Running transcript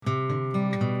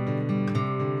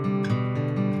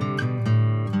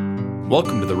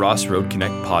Welcome to the Ross Road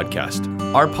Connect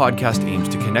podcast. Our podcast aims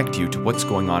to connect you to what's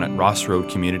going on at Ross Road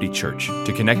Community Church,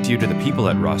 to connect you to the people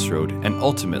at Ross Road, and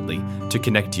ultimately, to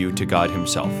connect you to God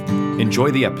Himself.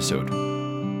 Enjoy the episode.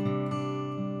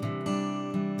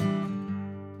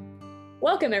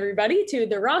 Welcome, everybody, to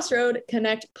the Ross Road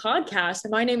Connect podcast.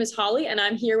 My name is Holly, and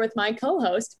I'm here with my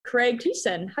co-host, Craig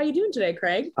Thiessen. How are you doing today,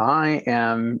 Craig?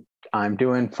 I'm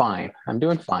doing fine.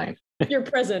 You're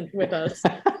present with us.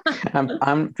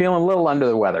 I'm feeling a little under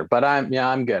the weather, but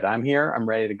I'm good. I'm here. I'm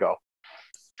ready to go.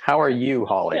 How are you,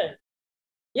 Holly? Good.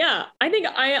 Yeah, I think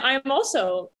I'm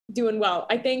also doing well.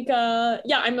 I think,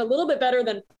 I'm a little bit better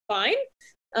than fine.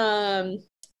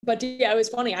 But yeah, it was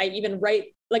funny. I even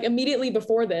immediately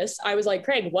before this, I was like,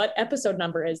 Craig, what episode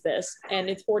number is this? And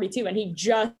it's 42. And he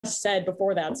just said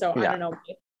before that. So I don't know.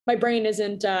 My brain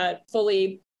isn't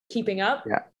fully keeping up.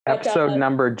 Yeah. Episode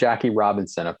number Jackie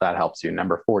Robinson, if that helps you,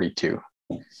 number 42.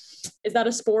 Is that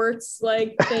a sports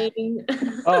thing?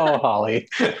 Oh, Holly.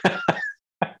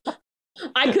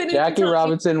 I couldn't. Jackie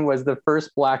Robinson was the first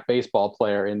Black baseball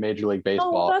player in Major League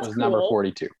Baseball. It was cool. Number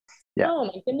 42. Yeah. Oh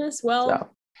my goodness.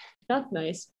 Well, that's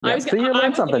nice. Yeah. So you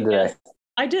learned something today.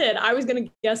 I did. I was going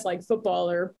to guess football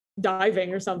or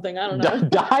diving or something. I don't know.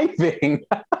 Diving.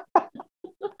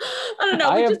 I don't know.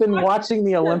 I have been watching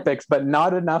the Olympics, but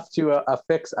not enough to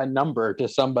affix a number to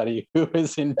somebody who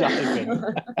is in diving.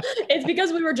 It's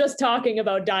because we were just talking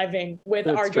about diving with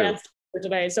our guest for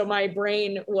today. So my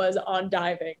brain was on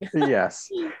diving. Yes.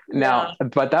 Now,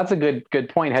 but that's a good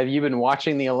point. Have you been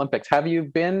watching the Olympics? Have you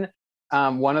been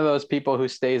one of those people who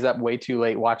stays up way too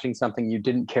late watching something you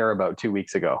didn't care about 2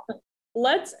 weeks ago?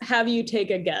 Let's have you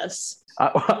take a guess.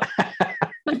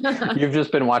 You've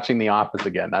just been watching The Office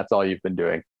again. That's all you've been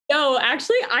doing. No,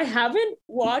 actually, I haven't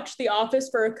watched The Office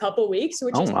for a couple weeks,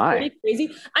 which is pretty crazy.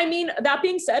 I mean, that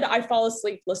being said, I fall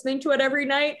asleep listening to it every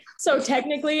night. So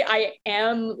technically, I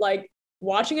am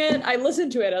watching it. I listen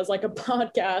to it as a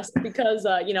podcast because,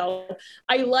 I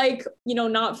like,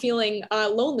 not feeling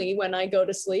lonely when I go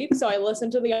to sleep. So I listen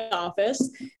to The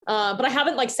Office, but I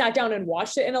haven't sat down and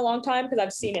watched it in a long time because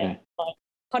I've seen it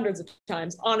hundreds of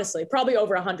times, honestly, probably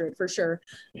over 100 for sure.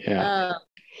 Yeah.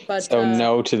 But so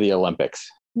no to the Olympics.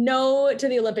 No to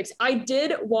the Olympics. I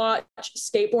did watch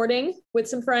skateboarding with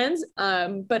some friends,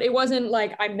 but it wasn't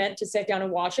I meant to sit down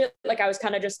and watch it. I was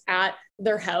kind of just at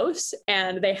their house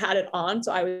and they had it on,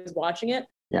 so I was watching it.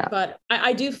 Yeah. But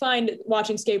I do find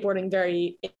watching skateboarding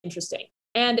very interesting.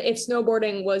 And if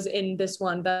snowboarding was in this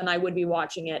one, then I would be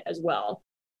watching it as well.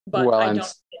 But I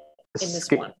don't in this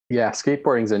one. Yeah,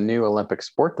 skateboarding's a new Olympic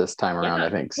sport this time around, I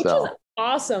think. So which is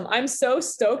awesome. I'm so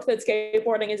stoked that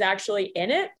skateboarding is actually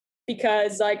in it.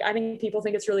 Because I think people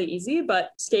think it's really easy, but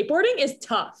skateboarding is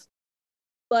tough.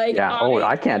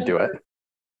 I can't do it.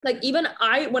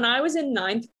 When I was in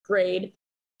 9th grade,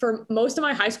 for most of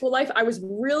my high school life, I was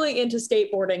really into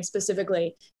skateboarding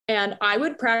specifically. And I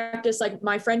would practice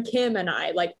my friend Kim and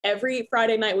I, every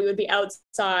Friday night, we would be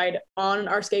outside on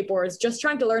our skateboards, just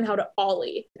trying to learn how to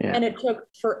ollie. Yeah. And it took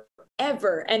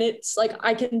forever. And it's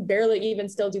I can barely even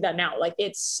still do that now.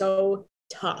 It's so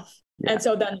tough. Yeah. And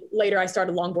so then later I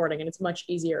started longboarding and it's much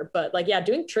easier. But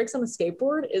doing tricks on the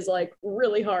skateboard is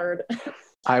really hard.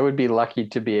 I would be lucky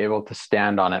to be able to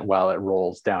stand on it while it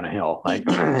rolls down a hill. I'd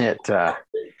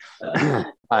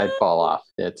fall off.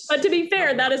 But to be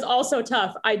fair, that is also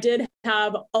tough. I did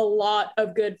have a lot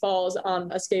of good falls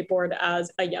on a skateboard as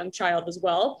a young child as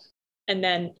well. And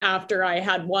then after I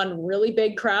had one really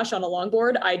big crash on a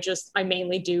longboard, I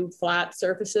mainly do flat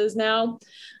surfaces now.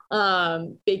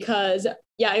 Because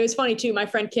it was funny too. My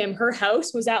friend Kim, her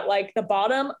house was at the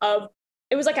bottom of,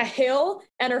 it was a hill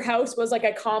and her house was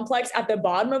a complex at the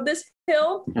bottom of this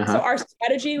hill. Uh-huh. So our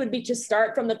strategy would be to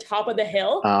start from the top of the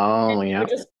hill. Oh, yeah. We would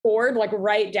just board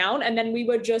right down. And then we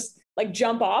would just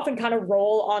jump off and kind of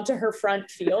roll onto her front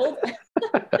field.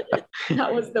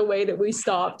 That was the way that we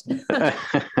stopped. That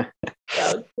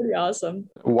was pretty awesome.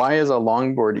 Why is a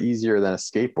longboard easier than a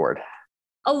skateboard?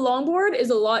 A longboard is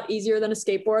a lot easier than a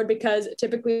skateboard because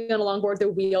typically on a longboard, the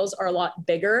wheels are a lot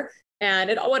bigger.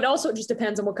 And it also just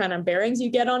depends on what kind of bearings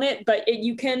you get on it, but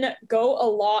you can go a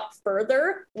lot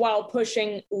further while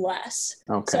pushing less.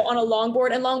 Okay. So on a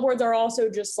longboard, and longboards are also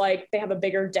just they have a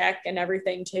bigger deck and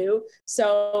everything too.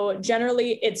 So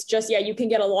generally it's just, you can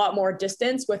get a lot more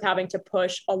distance with having to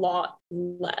push a lot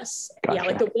less. Gotcha.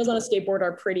 Yeah, the wheels on a skateboard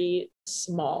are pretty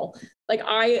small.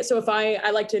 If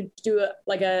I like to do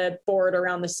a board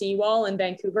around the seawall in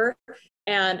Vancouver,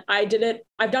 and I've done it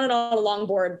on a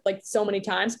longboard so many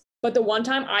times. But the one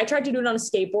time I tried to do it on a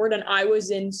skateboard and I was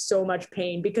in so much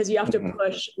pain because you have to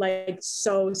push like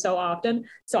so often.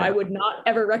 So I would not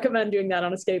ever recommend doing that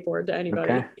on a skateboard to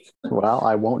anybody. Okay. Well,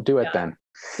 I won't do it then.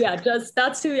 Yeah,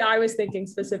 that's who I was thinking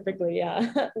specifically.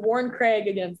 Yeah. Warn Craig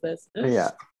against this.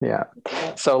 Yeah.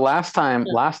 So last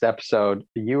episode,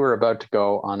 you were about to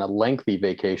go on a lengthy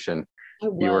vacation.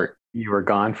 You were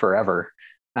gone forever.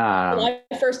 July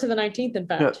 1st to the 19th, in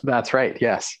fact. That's right.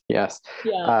 Yes.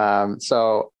 Yeah.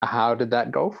 So how did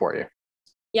that go for you?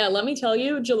 Yeah, let me tell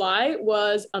you, July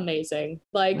was amazing.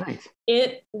 Like nice.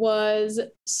 It was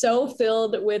so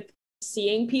filled with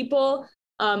seeing people.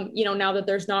 Now that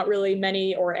there's not really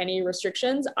many or any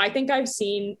restrictions, I think I've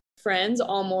seen friends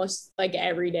almost like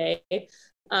every day.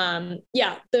 So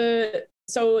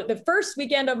the first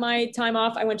weekend of my time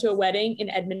off, I went to a wedding in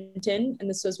Edmonton, and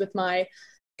this was with my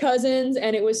cousins,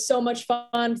 and it was so much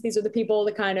fun. These are the people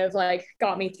that kind of like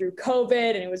got me through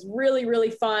COVID, and it was really,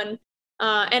 really fun.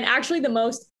 And actually the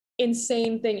most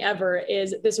insane thing ever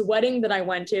is this wedding that I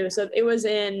went to. So it was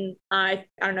in, I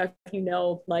don't know if you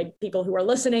know, like people who are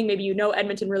listening, maybe you know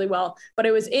Edmonton really well, but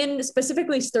it was in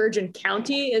specifically Sturgeon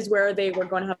County is where they were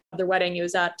going to have their wedding. It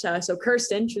was at, so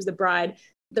Kirsten, she was the bride,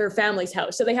 their family's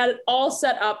house. So they had it all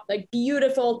set up, like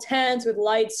beautiful tents with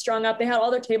lights strung up. They had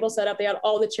all their tables set up. They had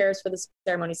all the chairs for the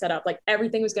ceremony set up. Like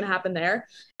everything was going to happen there.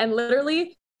 And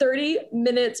literally 30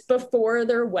 minutes before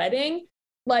their wedding,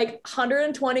 like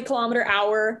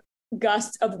 120-kilometer-hour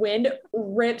gusts of wind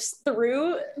rips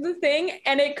through the thing,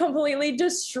 and it completely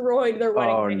destroyed their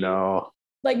wedding. Oh no.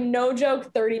 Like no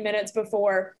joke, 30 minutes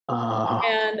before.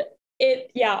 And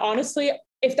honestly,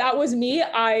 if that was me,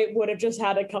 I would have just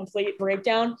had a complete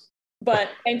breakdown. But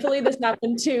thankfully this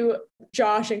happened to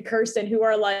Josh and Kirsten, who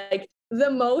are like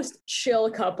the most chill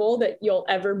couple that you'll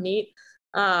ever meet.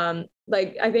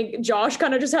 Like I think Josh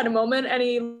kind of just had a moment and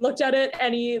he looked at it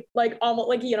and he like almost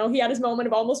like, he had his moment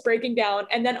of almost breaking down.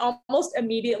 And then almost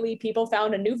immediately people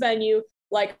found a new venue,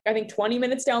 like I think 20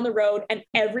 minutes down the road, and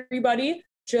everybody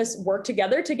just worked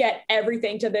together to get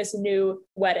everything to this new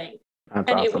wedding. That's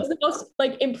awesome. It was the most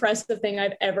like impressive thing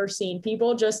I've ever seen.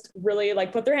 People just really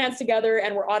like put their hands together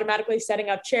and were automatically setting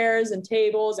up chairs and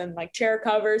tables and like chair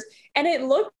covers. And it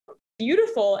looked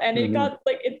beautiful. And it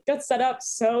got set up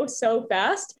so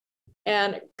fast.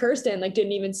 And Kirsten like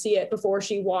didn't even see it before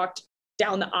she walked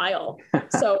down the aisle.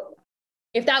 So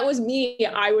if that was me,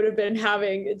 I would have been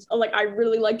I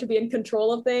really like to be in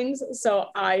control of things. So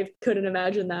I couldn't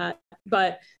imagine that.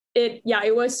 But it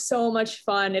was so much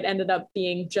fun. It ended up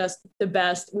being just the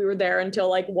best. We were there until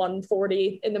like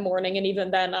 1:40 in the morning. And even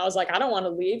then I was like, I don't want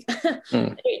to leave.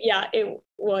 It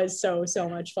was so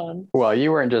much fun. Well,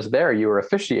 you weren't just there, you were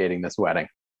officiating this wedding.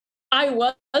 I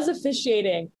was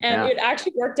officiating, and it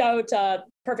actually worked out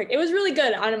perfect. It was really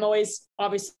good. I'm always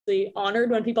obviously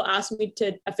honored when people ask me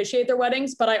to officiate their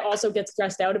weddings, but I also get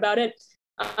stressed out about it.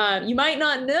 You might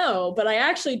not know, but I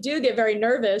actually do get very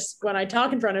nervous when I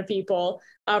talk in front of people.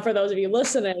 For those of you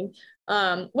listening,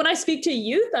 when I speak to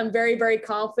youth, I'm very, very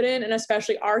confident, and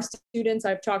especially our students,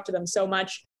 I've talked to them so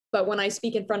much. But when I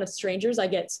speak in front of strangers, I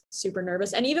get super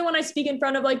nervous. And even when I speak in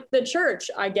front of like the church,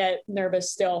 I get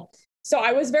nervous still. So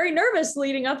I was very nervous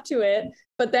leading up to it,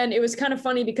 but then it was kind of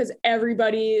funny because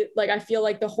everybody, like, I feel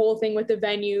like the whole thing with the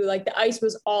venue, like the ice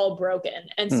was all broken.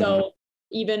 And so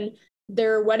even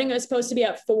their wedding was supposed to be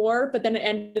at 4, but then it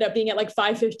ended up being at like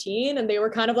 5:15. And they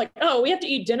were kind of like, oh, we have to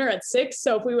eat dinner at 6.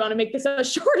 So if we want to make this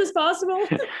as short as possible.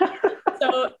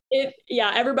 So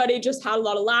everybody just had a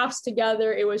lot of laughs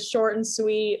together. It was short and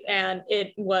sweet, and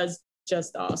it was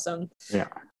just awesome. Yeah.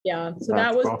 So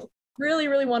that was cool. Really,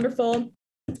 really wonderful.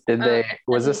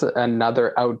 Was this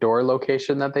another outdoor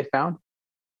location that they found?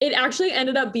 It actually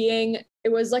ended up being,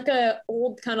 it was like a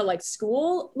old kind of like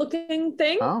school looking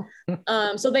thing.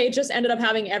 So they just ended up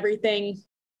having everything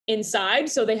inside.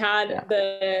 So they had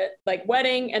the like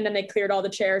wedding, and then they cleared all the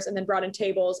chairs and then brought in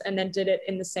tables and then did it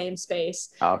in the same space.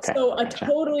 So a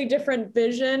totally different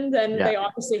vision than they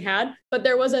obviously had, but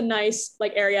there was a nice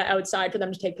like area outside for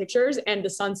them to take pictures, and the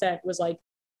sunset was like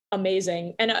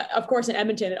amazing. And of course in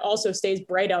Edmonton, it also stays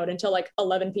bright out until like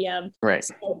 11 p.m. Right.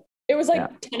 So it was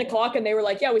like 10 o'clock and they were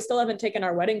like, we still haven't taken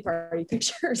our wedding party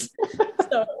pictures.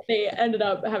 So they ended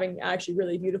up having actually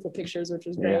really beautiful pictures, which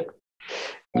was great.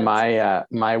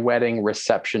 My wedding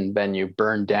reception venue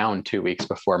burned down 2 weeks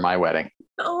before my wedding.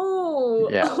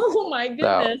 Oh my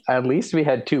goodness. So at least we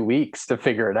had 2 weeks to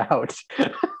figure it out.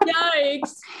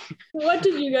 Yikes. What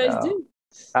did you guys do?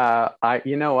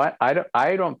 You know what?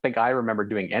 I don't think I remember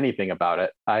doing anything about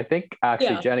it. I think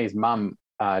actually Jenny's mom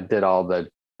did all the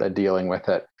dealing with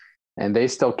it, and they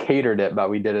still catered it, but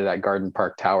we did it at Garden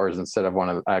Park Towers instead of one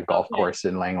of a golf course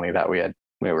in Langley that we had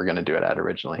we were going to do it at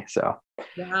originally. So,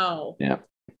 wow. Yeah.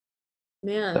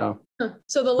 Man.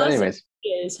 So the lesson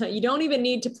is you don't even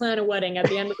need to plan a wedding at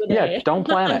the end of the day. Yeah, don't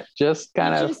plan it. Just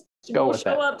kind of go with it.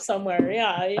 Show up somewhere.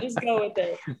 Yeah, you just go with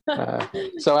it.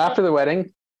 So after the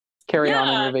wedding, carry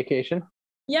on your vacation?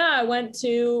 Yeah, I went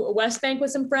to West Bank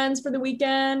with some friends for the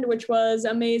weekend, which was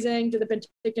amazing. Did the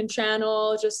Penticton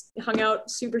Channel, just hung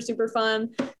out, super, super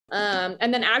fun.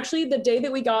 And then actually the day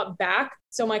that we got back,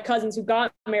 so my cousins who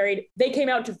got married, they came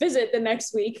out to visit the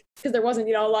next week because there wasn't,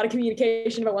 a lot of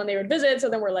communication about when they would visit. So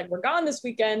then we're like, we're gone this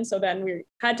weekend. So then we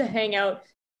had to hang out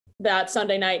that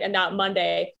Sunday night and that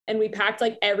Monday. And we packed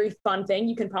like every fun thing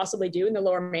you can possibly do in the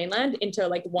Lower Mainland into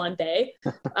like one day.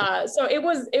 So it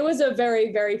was a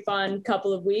very, very fun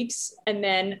couple of weeks. And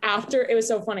then after, it was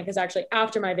so funny because actually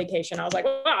after my vacation, I was like,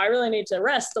 wow, I really need to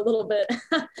rest a little bit.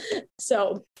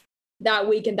 So that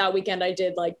weekend I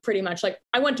did like pretty much like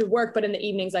I went to work, but in the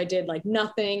evenings I did like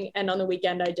nothing. And on the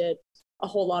weekend I did a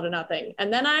whole lot of nothing.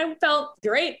 And then I felt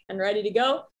great and ready to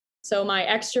go. So my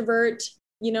extrovert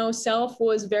self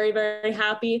was very, very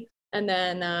happy. And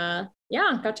then,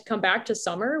 got to come back to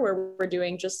summer where we're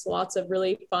doing just lots of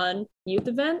really fun youth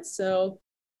events. So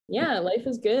yeah, life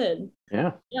is good.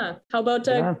 Yeah. Yeah. How about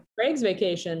Greg's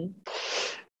vacation?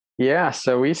 Yeah.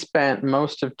 So we spent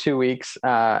most of 2 weeks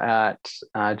at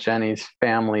Jenny's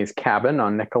family's cabin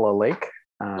on Nicola Lake,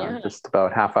 just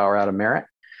about half hour out of Merritt.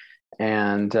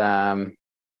 And,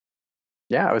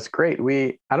 it was great.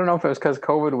 I don't know if it was because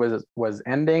COVID was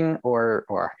ending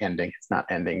or ending. It's not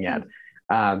ending yet.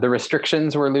 The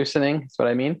restrictions were loosening. That's what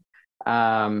I mean.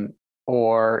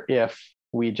 Or if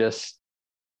we just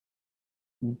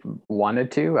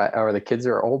wanted to, or the kids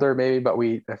are older maybe, but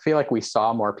I feel like we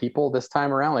saw more people this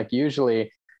time around. Like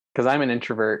usually, because I'm an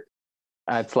introvert,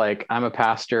 it's like I'm a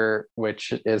pastor,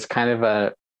 which is kind of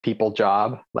a people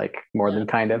job, like more than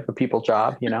kind of a people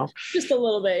job, just a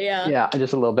little bit. Yeah,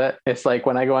 just a little bit. It's like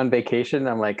when I go on vacation,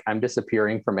 I'm like, I'm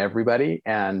disappearing from everybody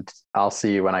and I'll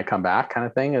see you when I come back, kind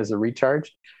of thing, as a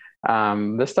recharge.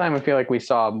 This time I feel like we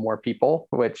saw more people,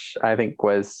 which I think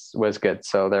was good.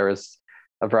 So there was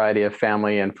a variety of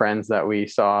family and friends that we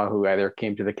saw who either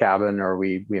came to the cabin or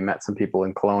we met some people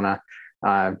in Kelowna.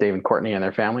 Dave and Courtney and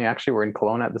their family actually were in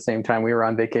Kelowna at the same time we were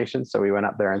on vacation, so we went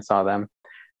up there and saw them.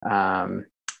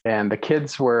 And the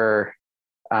kids were,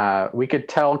 we could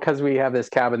tell because we have this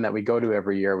cabin that we go to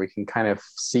every year, we can kind of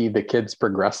see the kids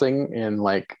progressing in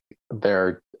like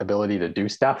their ability to do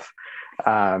stuff.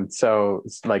 So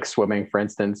like swimming, for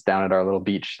instance, down at our little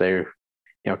beach,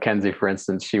 Kenzie, for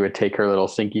instance, she would take her little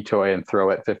Sinky toy and throw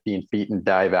it 15 feet and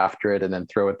dive after it and then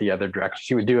throw it the other direction.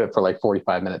 She would do it for like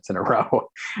 45 minutes in a row.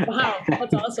 Wow,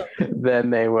 that's awesome.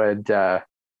 Then we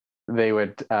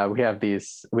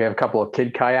have a couple of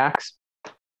kid kayaks,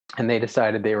 and they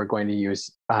decided they were going to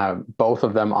use both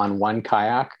of them on one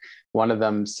kayak, one of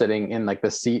them sitting in like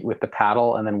the seat with the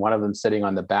paddle and then one of them sitting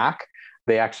on the back.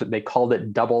 They called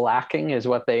it double lacking is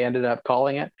what they ended up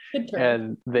calling it.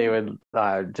 And they would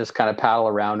just kind of paddle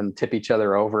around and tip each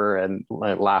other over and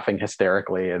laughing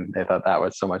hysterically. And they thought that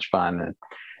was so much fun.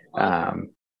 And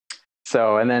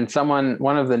and then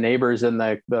one of the neighbors in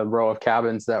the row of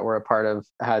cabins that we're a part of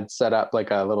had set up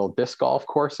like a little disc golf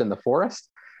course in the forest.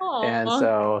 Aww. And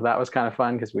so that was kind of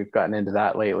fun because we've gotten into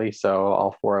that lately. So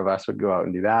all four of us would go out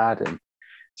and do that. And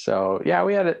so, yeah,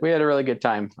 we had a really good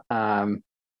time.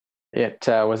 It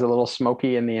was a little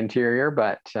smoky in the interior,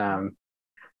 but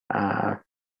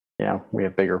we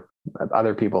have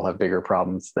other people have bigger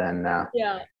problems than a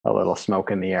little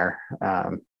smoke in the air.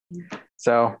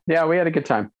 So yeah, we had a good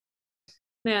time.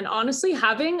 Man, honestly,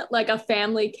 having like a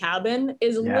family cabin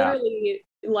is literally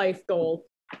life goal.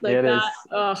 Like it that.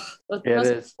 That must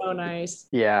be so nice.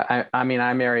 Yeah. I mean,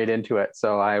 I married into it,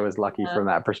 so I was lucky from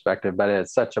that perspective, but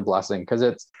it's such a blessing because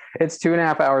it's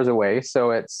 2.5 hours away.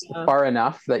 So it's far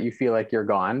enough that you feel like you're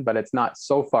gone, but it's not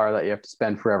so far that you have to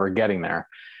spend forever getting there.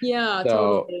 Yeah.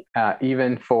 So totally.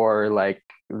 Even for like,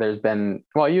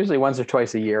 usually once or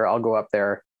twice a year, I'll go up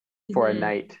there for a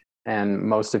night and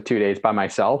most of 2 days by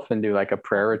myself and do like a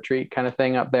prayer retreat kind of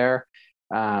thing up there.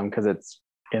 Cause it's,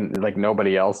 like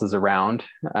nobody else is around.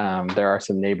 There are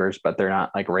some neighbors, but they're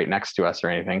not like right next to us or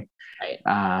anything.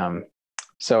 Right.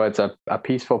 So it's a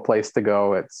peaceful place to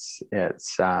go. It's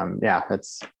a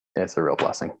real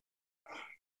blessing.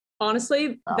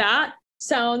 Honestly, that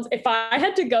sounds, if I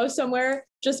had to go somewhere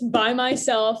just by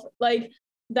myself, like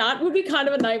that would be kind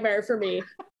of a nightmare for me.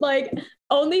 Like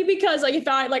only because like if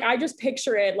I just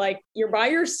picture it like you're by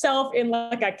yourself in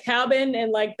like a cabin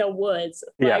in like the woods.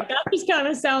 Like that just kind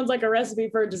of sounds like a recipe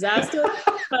for disaster.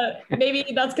 But maybe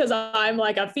that's because I'm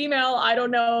like a female. I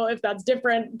don't know if that's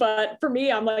different, but for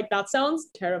me, I'm like, that sounds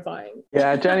terrifying.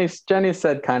 Yeah, Jenny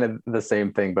said kind of the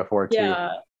same thing before too.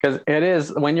 Yeah. Because it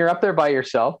is when you're up there by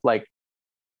yourself, like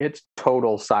it's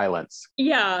total silence.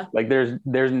 Yeah. Like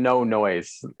there's no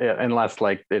noise unless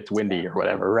like it's windy or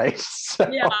whatever, right? So,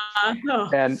 yeah. Oh.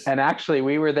 And actually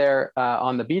we were there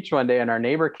on the beach one day and our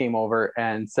neighbor came over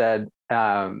and said,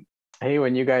 hey,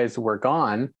 when you guys were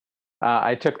gone,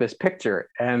 I took this picture,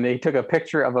 and they took a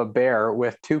picture of a bear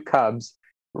with two cubs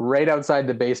right outside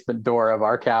the basement door of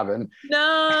our cabin.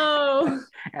 No.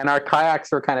 And our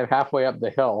kayaks were kind of halfway up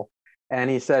the hill. And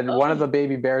he said, one of the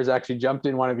baby bears actually jumped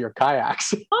in one of your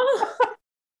kayaks. Oh.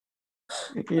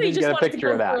 You didn't get a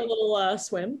picture of that. For a little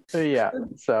swim. Yeah.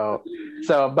 So,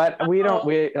 but we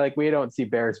don't see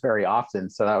bears very often.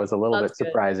 So that was a little bit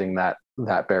surprising that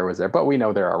bear was there, but we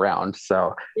know they're around.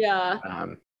 So yeah.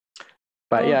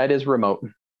 But yeah, it is remote.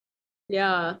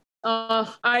 Yeah.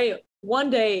 One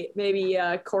day maybe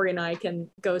Corey and I can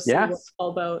go see what it's all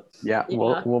about. Yeah.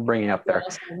 We'll bring you up there.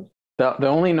 Awesome. The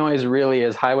only noise really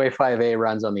is Highway 5A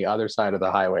runs on the other side of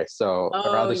the highway. So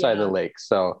or other side of the lake.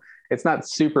 So it's not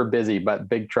super busy, but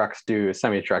big trucks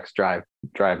semi trucks drive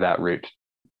that route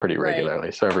pretty regularly.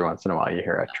 Right. So every once in a while you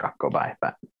hear a truck go by.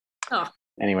 But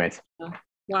anyways.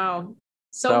 Wow.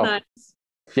 So nice.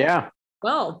 Yeah.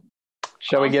 Well,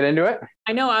 shall we get into it?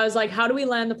 I know. I was like, how do we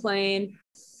land the plane?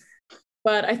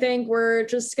 But I think we're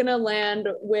just going to land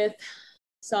with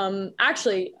so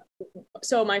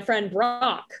my friend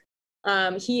Brock,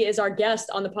 he is our guest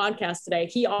on the podcast today.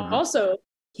 He also,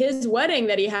 his wedding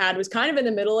that he had was kind of in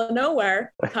the middle of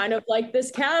nowhere, kind of like this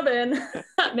cabin.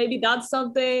 Maybe that's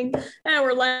something. And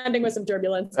we're landing with some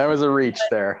turbulence. That was a reach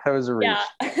there. That was a reach.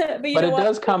 Yeah. but it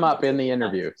does come up in the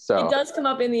interview. So it does come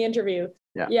up in the interview.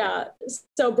 Yeah.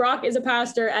 So Brock is a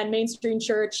pastor at Main Street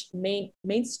Church in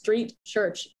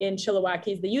Chilliwack.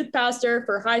 He's the youth pastor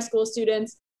for high school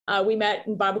students. We met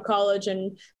in Bible college,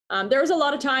 and there was a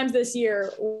lot of times this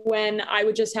year when I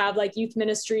would just have like youth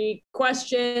ministry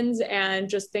questions and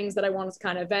just things that I wanted to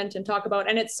kind of vent and talk about.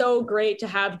 And it's so great to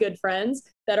have good friends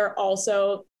that are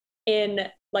also in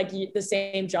like the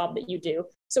same job that you do.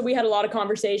 So we had a lot of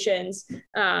conversations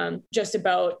just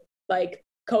about like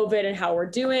COVID and how we're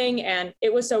doing. And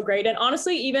it was so great. And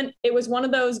honestly, even it was one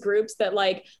of those groups that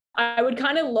like, I would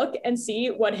kind of look and see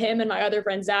what him and my other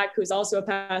friend, Zach, who's also a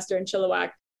pastor in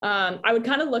Chilliwack, I would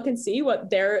kind of look and see what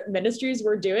their ministries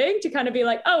were doing to kind of be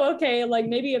like, oh, okay, like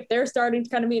maybe if they're starting to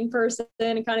kind of meet in person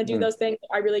and kind of do those things,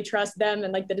 I really trust them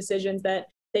and like the decisions that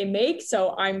they make.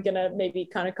 So I'm going to maybe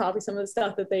kind of copy some of the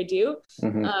stuff that they do.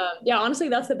 Yeah, honestly,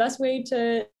 that's the best way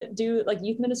to do like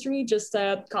youth ministry. Just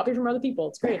copy from other people.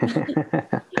 It's great.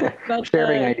 But,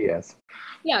 sharing ideas.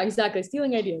 Yeah, exactly.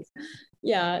 Stealing ideas.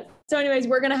 Yeah. So anyways,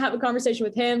 we're going to have a conversation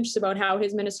with him just about how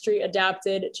his ministry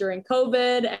adapted during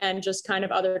COVID and just kind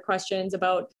of other questions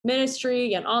about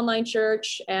ministry and online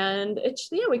church. And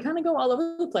we kind of go all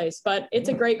over the place, but it's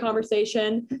a great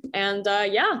conversation. And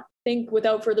I think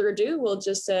without further ado, we'll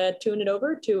just turn it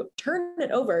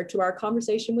over to our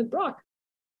conversation with Brock.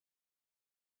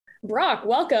 Brock,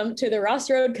 welcome to the Ross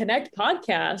Road Connect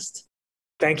podcast.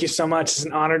 Thank you so much. It's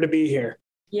an honor to be here.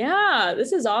 Yeah,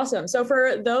 this is awesome. So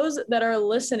for those that are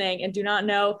listening and do not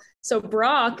know, so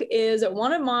Brock is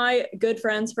one of my good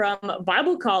friends from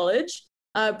Bible college.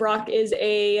 Brock is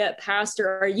a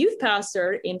youth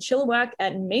pastor in Chilliwack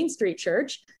at Main Street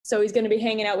Church. So he's going to be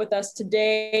hanging out with us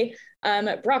today.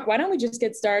 Brock, why don't we just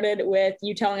get started with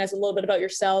you telling us a little bit about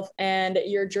yourself and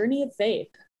your journey of faith?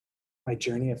 My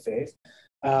journey of faith?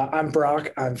 I'm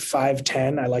Brock. I'm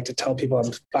 5'10". I like to tell people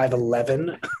I'm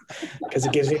 5'11" because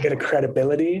it gives me a bit of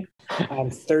credibility. I'm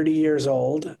 30 years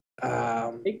old.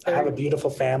 I have a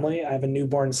beautiful family. I have a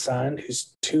newborn son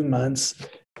who's 2 months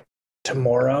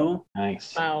tomorrow.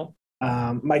 Nice. Wow.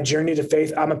 My journey to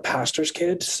faith, I'm a pastor's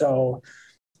kid. So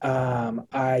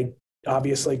I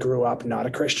obviously grew up not a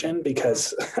Christian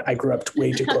because I grew up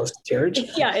way too close to church.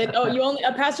 Yeah.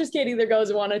 A pastor's kid either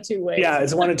goes one of two ways. Yeah,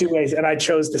 it's one of two ways. And I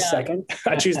chose the second.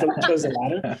 I chose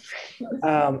the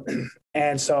latter.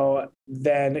 And so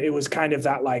then it was kind of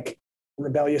that like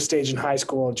rebellious stage in high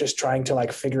school, just trying to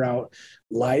like figure out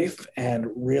life, and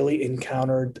really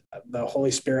encountered the Holy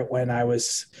Spirit when I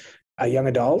was a young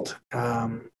adult.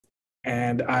 And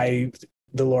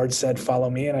the Lord said, follow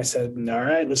me. And I said, all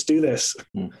right, let's do this.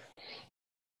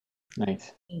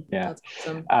 Nice. Yeah.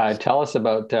 Awesome. Tell us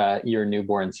about your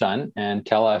newborn son, and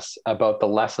tell us about the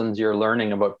lessons you're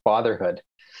learning about fatherhood.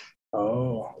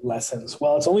 Oh, lessons.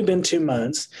 Well, it's only been 2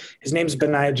 months. His name's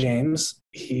Benaiah James.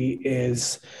 He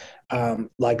is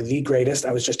like the greatest.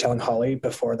 I was just telling Holly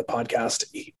before the podcast,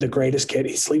 the greatest kid.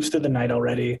 He sleeps through the night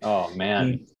already. Oh man.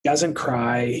 He doesn't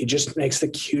cry. He just makes the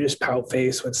cutest pout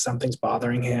face when something's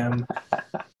bothering him.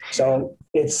 So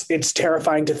it's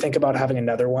terrifying to think about having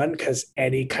another one, because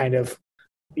any kind of,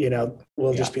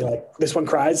 we'll just be like, this one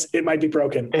cries, it might be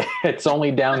broken. It's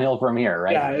only downhill from here,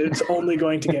 right? Yeah, it's only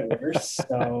going to get worse.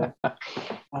 So,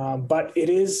 but it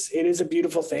is a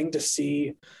beautiful thing to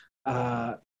see,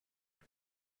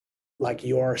 like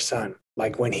your son,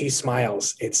 like when he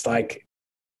smiles, it's like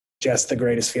just the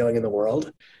greatest feeling in the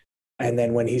world. And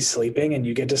then when he's sleeping and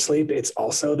you get to sleep, it's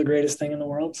also the greatest thing in the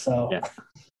world. So,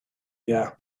 yeah.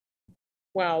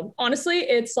 Wow. Honestly,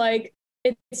 it's like,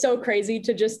 it's so crazy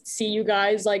to just see you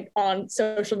guys like on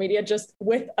social media just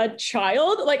with a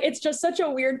child. Like, it's just such a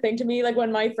weird thing to me. Like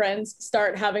when my friends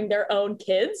start having their own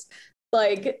kids,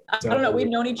 like, I don't know, we've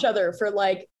known each other for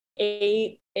like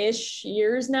 8-ish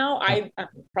years now. I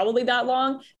probably that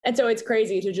long. And so it's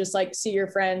crazy to just like see your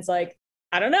friends, like,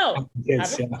 I don't know,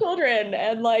 having children.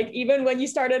 And like, even when you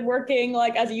started working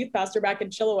like as a youth pastor back in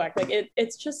Chilliwack, like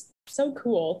it's just so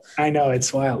cool. I know,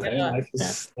 it's wild. Yeah. Life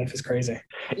is crazy.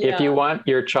 If you want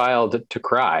your child to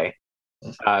cry,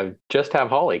 just have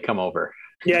Holly come over.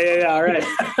 Yeah. All right.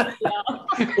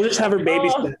 We'll just have her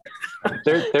babysit.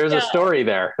 There's a story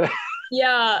there.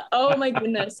 Yeah. Oh my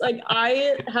goodness. Like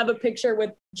I have a picture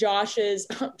with Josh.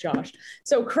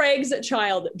 So Craig's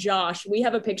child, Josh, we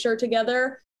have a picture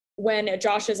together when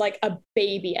Josh is like a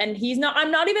baby, and I'm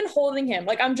not even holding him.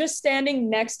 Like I'm just standing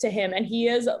next to him, and he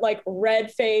is like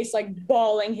red face, like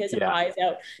bawling his eyes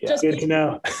out. Just good to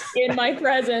know. In my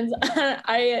presence.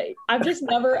 I'm just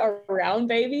never around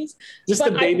babies. Just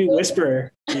the baby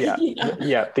whisperer. Yeah.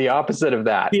 The opposite of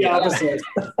that. The opposite.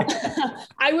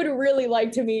 I would really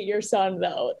like to meet your son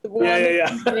though. Yeah.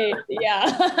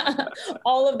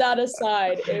 All of that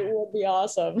aside, it would be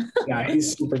awesome. Yeah,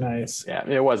 he's super nice. Yeah,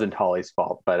 it wasn't Holly's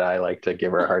fault, but I like to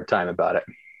give her a hard time about it.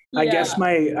 I guess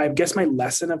my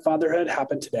lesson of fatherhood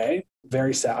happened today.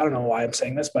 Very sad. I don't know why I'm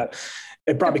saying this, but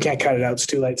it probably can't cut it out. It's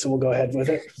too late, so we'll go ahead with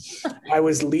it. I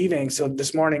was leaving. So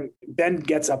this morning, Ben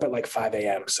gets up at like 5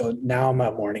 a.m. So now I'm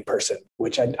a morning person,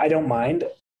 which I don't mind.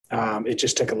 It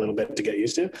just took a little bit to get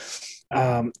used to.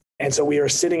 And so we were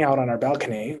sitting out on our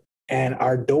balcony, and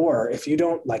our door, if you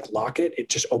don't like lock it, it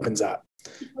just opens up.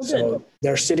 So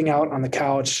they're sitting out on the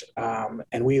couch,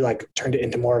 and we like turned it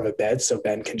into more of a bed so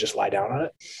Ben can just lie down on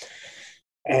it.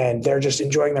 And they're just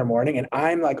enjoying their morning. And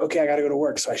I'm like, okay, I got to go to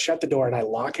work. So I shut the door and I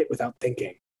lock it without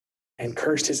thinking. And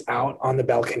Kirst is out on the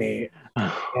balcony,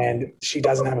 and she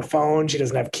doesn't have a phone. She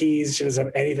doesn't have keys. She doesn't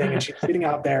have anything. And she's sitting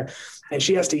out there, and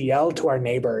she has to yell to our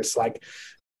neighbors, like,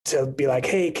 to be like,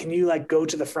 hey, can you like go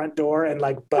to the front door and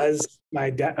like buzz my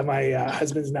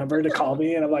husband's number to call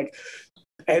me? And I'm like,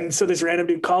 and so this random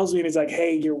dude calls me and he's like,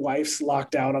 hey, your wife's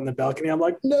locked out on the balcony. I'm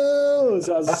like, no.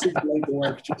 So I was super late to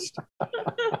work. Just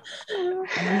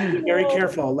be very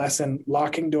careful. Lesson,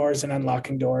 locking doors and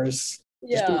unlocking doors.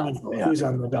 Just be mindful who's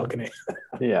on the balcony.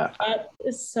 Yeah. That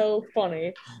is so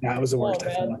funny. Yeah, it was the worst.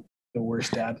 I feel like the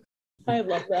worst dad. I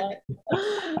love that.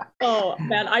 Oh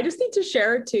man, I just need to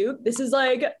share too. This is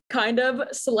like kind of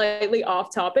slightly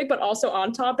off topic, but also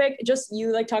on topic. Just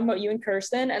you like talking about you and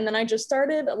Kirsten. And then I just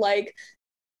started like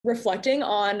reflecting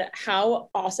on how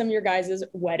awesome your guys'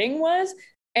 wedding was.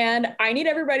 And I need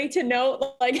everybody to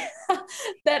know like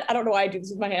that, I don't know why I do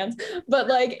this with my hands, but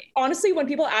like, honestly, when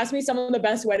people ask me some of the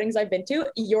best weddings I've been to,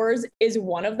 yours is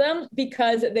one of them,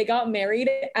 because they got married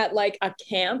at like a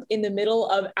camp in the middle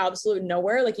of absolute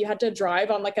nowhere. Like you had to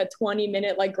drive on like a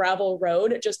 20-minute like gravel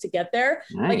road just to get there.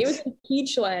 Nice. Like it was in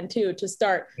Peachland too to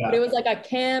start, but it was like a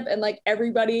camp, and like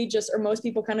everybody just, or most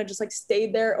people kind of just like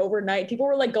stayed there overnight. People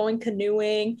were like going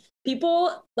canoeing.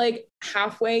 People like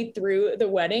halfway through the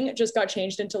wedding just got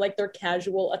changed into like their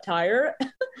casual attire.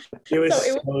 It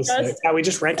was sick. Yeah, we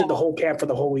just rented the whole camp for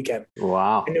the whole weekend.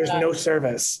 Wow. And there was no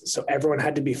service, so everyone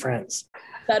had to be friends.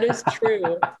 That is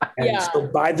true. And so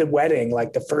by the wedding,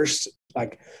 like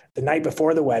the night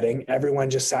before the wedding, everyone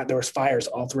just sat, there was fires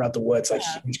all throughout the woods, like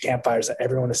huge campfires that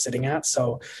everyone was sitting at.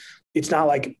 So it's not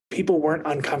like people weren't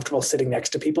uncomfortable sitting next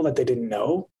to people that they didn't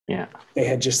know. Yeah. They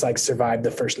had just like survived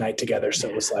the first night together. So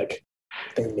it was like,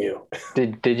 they knew.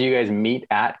 Did you guys meet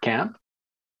at camp?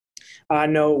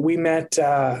 No, we met,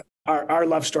 our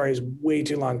love story is way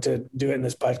too long to do it in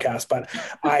this podcast, but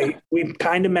we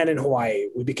kind of met in Hawaii.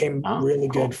 We became really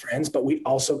good friends, but we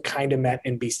also kind of met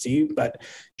in BC, but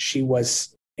she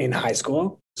was in high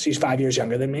school. She's 5 years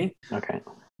younger than me. Okay.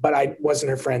 But I wasn't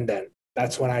her friend then.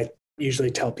 That's when I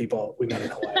usually tell people we met in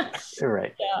Hawaii.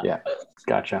 Right. Yeah.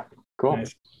 Gotcha. Cool.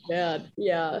 Nice.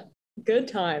 Yeah. Good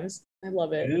times. I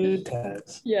love it. Good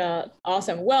times. Yeah,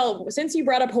 awesome. Well, since you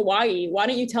brought up Hawaii, why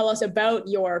don't you tell us about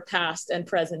your past and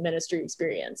present ministry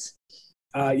experience?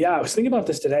 Yeah, I was thinking about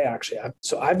this today, actually.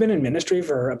 So I've been in ministry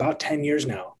for about 10 years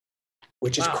now,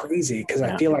 which is Wow. crazy because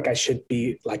I feel like I should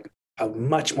be like a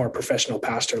much more professional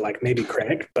pastor, like maybe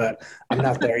Craig, but I'm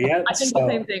not there yet. I think the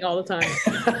same thing all the time.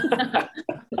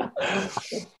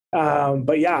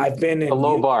 But yeah, I've been in a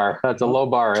low bar. That's a low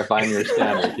bar if I'm your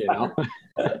standard, you know?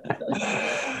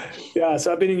 Yeah,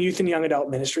 so I've been in youth and young adult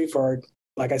ministry for,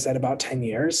 like I said, about 10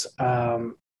 years.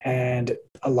 And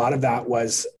a lot of that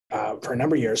was for a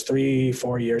number of years,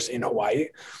 3-4 years in Hawaii,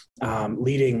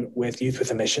 leading with Youth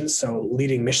with a Mission. So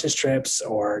leading missions trips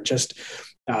or just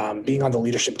being on the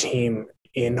leadership team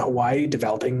in Hawaii,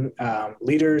 developing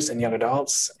leaders and young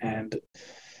adults. And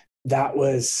that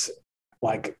was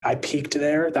like, I peaked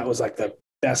there. That was like the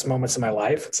best moments of my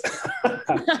life.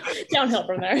 Downhill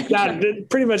from there.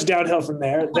 Pretty much downhill from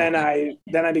there. Then I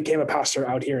became a pastor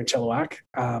out here in Chilliwack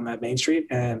at Main Street.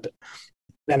 And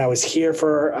then I was here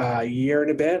for a year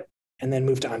and a bit and then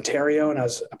moved to Ontario. And I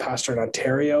was a pastor in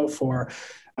Ontario for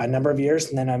a number of years.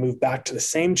 And then I moved back to the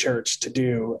same church to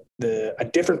do a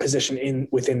different position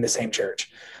within the same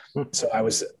church. So I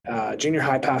was junior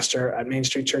high pastor at Main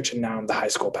Street Church, and now I'm the high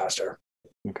school pastor.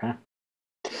 Okay.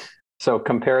 So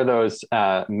compare those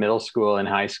middle school and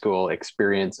high school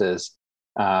experiences.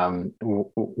 What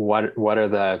are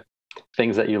the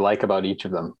things that you like about each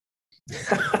of them?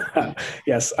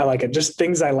 Yes, I like it. Just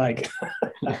things I like.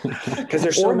 Because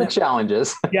there's so many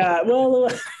challenges. Yeah, well,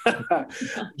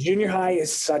 junior high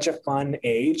is such a fun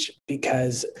age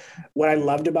because what I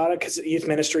loved about it, because youth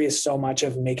ministry is so much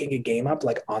of making a game up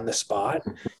like on the spot.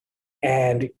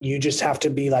 And you just have to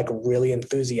be like really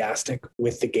enthusiastic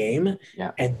with the game,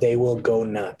 and they will go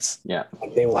nuts. Yeah.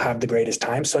 Like, they will have the greatest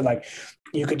time. So like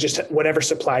you could just, whatever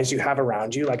supplies you have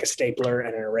around you, like a stapler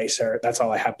and an eraser, that's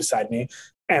all I have beside me.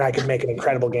 And I could make an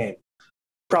incredible game.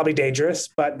 Probably dangerous,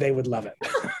 but they would love it.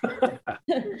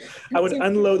 I would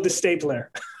unload the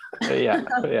stapler. Yeah.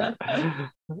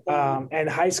 And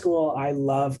high school, I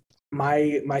love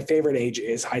my favorite age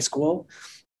is high school.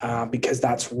 Because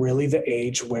that's really the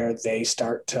age where they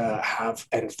start to have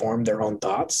and form their own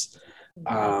thoughts.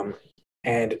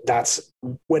 And that's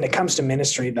when it comes to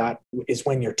ministry, that is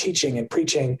when you're teaching and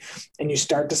preaching and you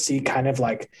start to see kind of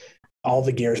like all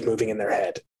the gears moving in their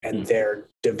head and they're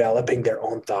developing their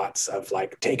own thoughts of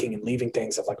like taking and leaving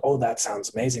things of like, oh, that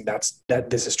sounds amazing.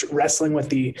 This is wrestling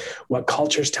with what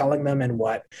culture's telling them and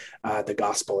what the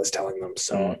gospel is telling them.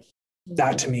 So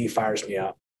that to me fires me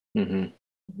up.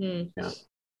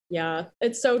 Yeah,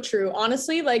 it's so true.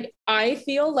 Honestly, like I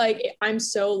feel like I'm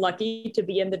so lucky to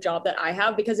be in the job that I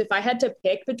have, because if I had to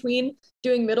pick between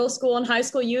doing middle school and high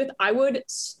school youth, I would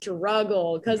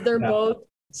struggle because they're both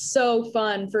so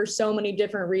fun for so many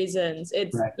different reasons.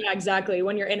 It's yeah, exactly.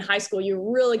 When you're in high school, you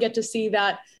really get to see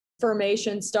that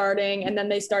formation starting, and then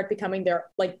they start becoming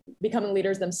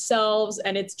leaders themselves.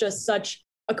 And it's just such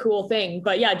a cool thing.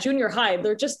 But yeah, junior high,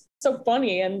 they're just so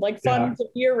funny and like fun to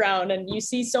be around, and you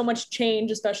see so much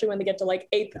change, especially when they get to like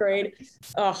 8th grade.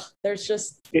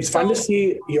 It's fun to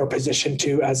see your position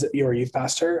too as your youth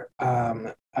pastor.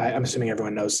 I'm assuming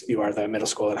everyone knows you are the middle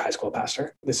school and high school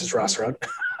pastor. This is Ross Road.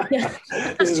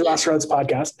 This is Ross Road's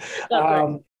podcast.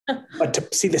 But to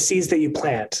see the seeds that you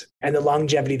plant and the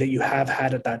longevity that you have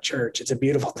had at that church, it's a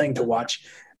beautiful thing to watch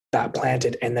that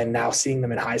planted, and then now seeing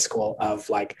them in high school of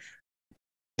like,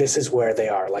 this is where they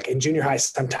are. Like in junior high,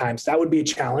 sometimes that would be a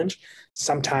challenge.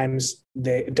 Sometimes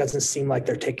it doesn't seem like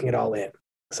they're taking it all in.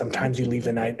 Sometimes you leave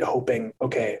the night hoping,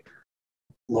 okay,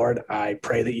 Lord, I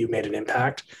pray that you made an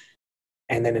impact.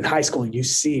 And then in high school, you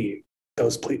see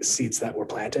those seeds that were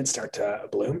planted start to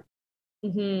bloom.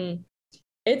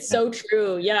 It's so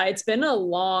true. Yeah, it's been a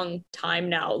long time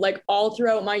now. Like all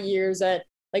throughout my years at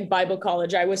like Bible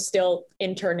college, I was still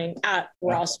interning at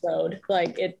Ross Road.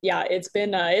 Like it's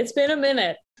been a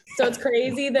minute. So it's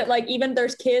crazy that like even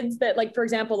there's kids that like, for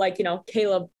example, like, you know,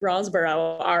 Caleb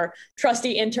Rosborough, our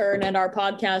trusty intern and our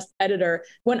podcast editor,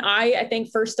 when I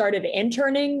think first started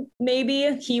interning,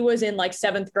 maybe he was in like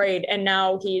 7th grade, and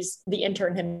now he's the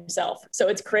intern himself. So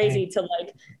it's crazy to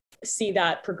like see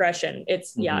that progression.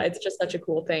 It's it's just such a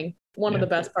cool thing. One of the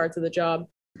best parts of the job.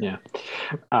 Yeah.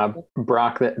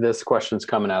 Brock, this question's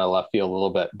coming out of left field a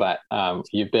little bit, but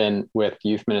you've been with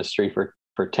youth ministry for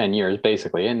 10 years,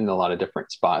 basically, in a lot of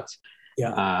different spots.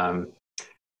 Yeah.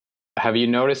 Have you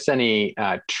noticed any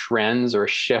trends or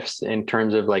shifts in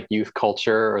terms of like youth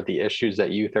culture or the issues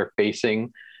that youth are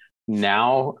facing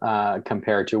now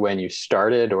compared to when you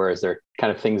started? Or is there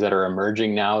kind of things that are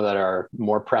emerging now that are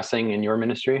more pressing in your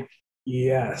ministry?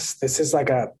 Yes, this is like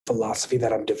a philosophy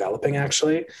that I'm developing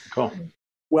actually. Cool.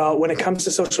 Well, when it comes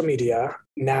to social media,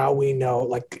 now we know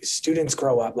like students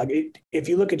grow up. Like if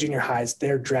you look at junior highs,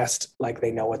 they're dressed like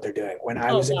they know what they're doing. When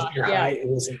I was in junior high, it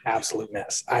was an absolute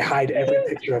mess. I hide every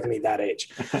picture of me that age.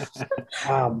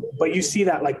 But you see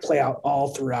that like play out all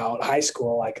throughout high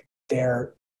school. Like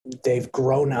they've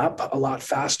grown up a lot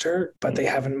faster, but they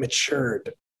haven't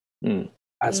matured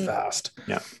as fast.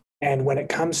 Yeah. And when it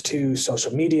comes to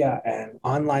social media and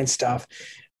online stuff,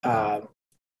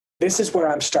 this is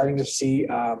where I'm starting to see,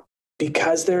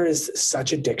 because there is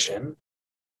such addiction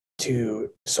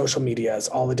to social medias,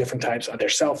 all the different types of their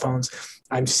cell phones,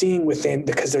 I'm seeing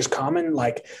because there's common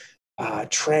like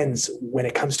trends when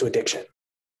it comes to addiction.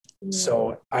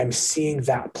 So I'm seeing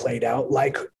that played out.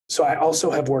 So I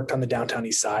also have worked on the downtown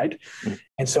east side.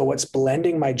 And so what's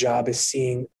blending my job is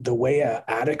seeing the way an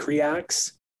addict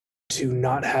reacts to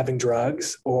not having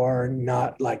drugs or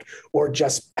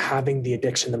just having the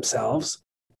addiction themselves.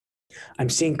 I'm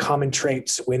seeing common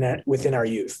traits within our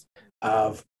youth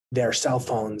of their cell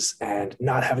phones and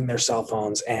not having their cell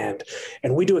phones. And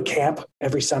we do a camp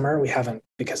every summer. We haven't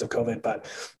because of COVID, but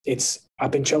it's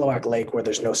up in Chilliwack Lake where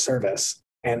there's no service.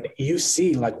 And you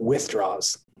see like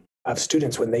withdrawals of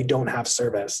students when they don't have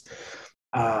service.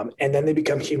 And then they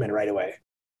become human right away.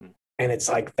 And it's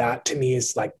like that to me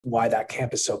is like why that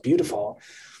camp is so beautiful.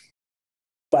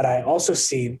 But I also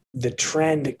see the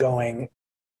trend going,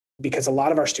 because a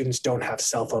lot of our students don't have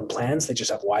cell phone plans, they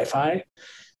just have Wi-Fi.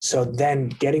 So then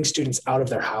getting students out of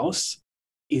their house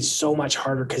is so much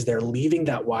harder because they're leaving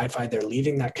that Wi-Fi, they're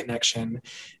leaving that connection.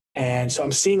 And so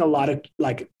I'm seeing a lot of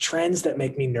like trends that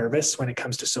make me nervous when it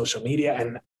comes to social media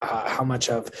and how much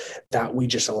of that we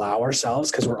just allow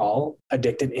ourselves because we're all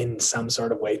addicted in some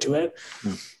sort of way to it.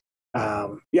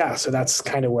 So that's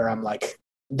kind of where I'm like,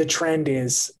 the trend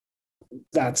is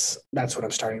that's what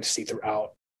I'm starting to see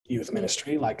throughout youth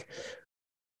ministry. Like,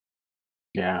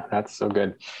 yeah, that's so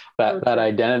good. That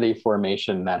identity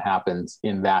formation that happens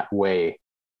in that way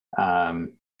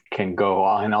can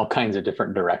go in all kinds of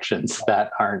different directions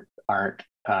that aren't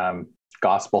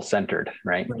gospel centered,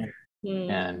 right?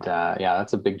 And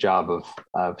that's a big job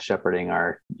of shepherding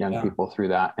our young people through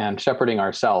that and shepherding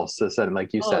ourselves. So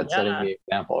like you said, setting the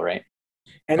example, right?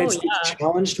 And it's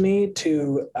challenged me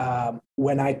to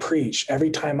when I preach, every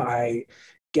time I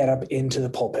get up into the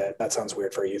pulpit, that sounds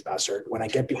weird for a youth pastor, when I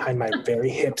get behind my very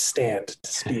hip stand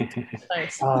to speak.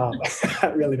 Nice.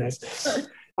 Really nice.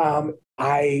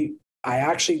 I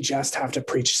actually just have to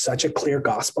preach such a clear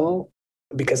gospel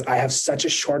because I have such a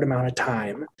short amount of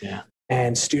time. Yeah.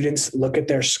 And students look at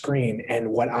their screen and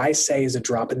what I say is a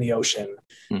drop in the ocean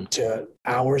to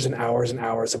hours and hours and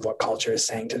hours of what culture is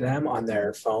saying to them on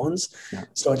their phones. Yeah.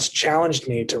 So it's challenged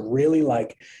me to really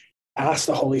like ask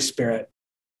the Holy Spirit,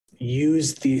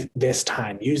 use this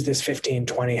time, use this 15,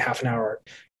 20, half an hour,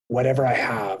 whatever I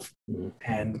have,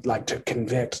 and like to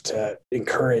convict, to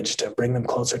encourage, to bring them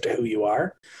closer to who you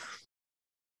are.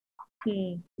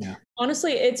 Yeah.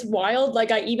 Honestly, it's wild.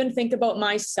 Like I even think about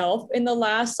myself in the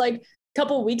last like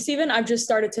couple weeks, even I've just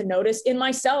started to notice in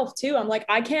myself too. I'm like,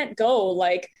 I can't go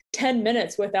like 10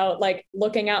 minutes without like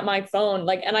looking at my phone.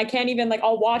 Like, and I can't even like,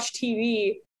 I'll watch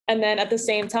TV. And then at the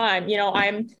same time,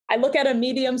 I look at a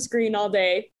medium screen all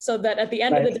day so that at the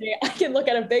end of the day, I can look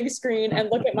at a big screen and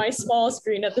look at my small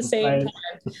screen at the same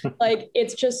time. Like,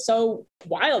 it's just so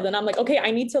wild. And I'm like, okay,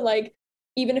 I need to like,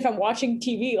 even if I'm watching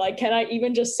TV, like, can I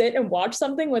even just sit and watch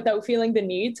something without feeling the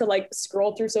need to like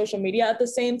scroll through social media at the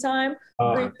same time?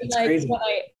 It's crazy.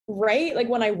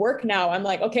 When I work now, I'm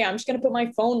like, okay, I'm just going to put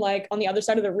my phone like on the other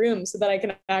side of the room so that I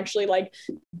can actually like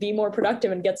be more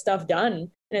productive and get stuff done.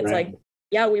 And it's like,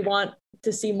 yeah, we want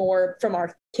to see more from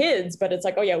our kids, but it's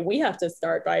like, oh yeah, we have to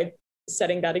start by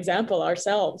setting that example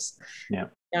ourselves.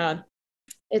 Yeah.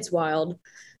 It's wild.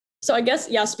 So I guess,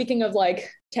 speaking of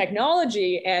like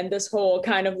technology and this whole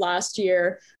kind of last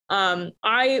year,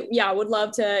 I would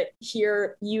love to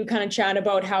hear you kind of chat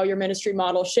about how your ministry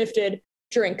model shifted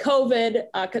during COVID.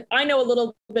 'Cause I know a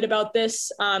little bit about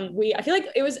this. I feel like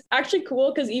it was actually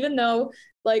cool because even though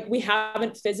like we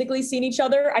haven't physically seen each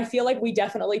other, I feel like we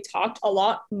definitely talked a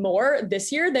lot more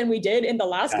this year than we did in the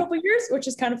last couple of years, which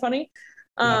is kind of funny.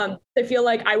 I feel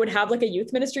like I would have like a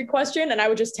youth ministry question and I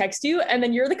would just text you, and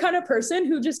then you're the kind of person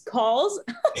who just calls.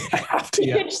 I have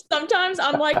to, Sometimes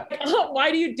I'm like, oh,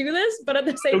 why do you do this? But at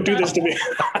the same time, don't do this to me.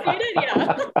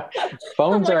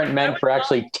 Phones aren't meant for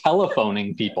actually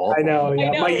telephoning people. I know.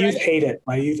 My youth hate it.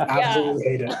 My youth absolutely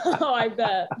hate it. Oh, I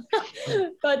bet.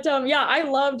 But I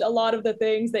loved a lot of the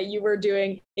things that you were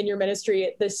doing in your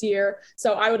ministry this year.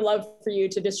 So I would love for you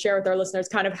to just share with our listeners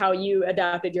kind of how you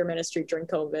adapted your ministry during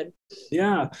COVID.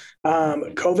 Yeah.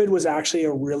 COVID was actually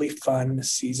a really fun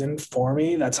season for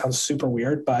me. That sounds super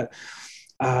weird, but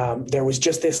there was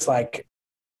just this like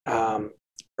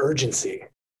urgency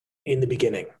in the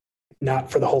beginning,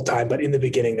 not for the whole time, but in the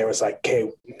beginning there was like,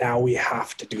 okay, now we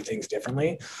have to do things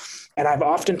differently. And I've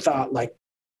often thought like,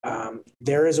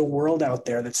 there is a world out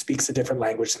there that speaks a different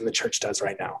language than the church does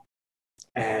right now.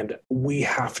 And we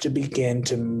have to begin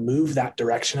to move that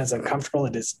direction, as uncomfortable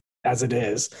as it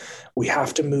is. We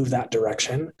have to move that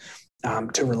direction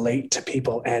to relate to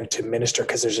people and to minister,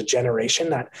 because there's a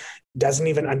generation that doesn't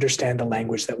even understand the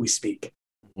language that we speak.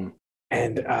 Mm-hmm.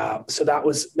 And so that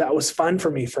was fun for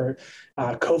me for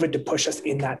COVID to push us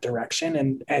in that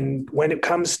direction. And when it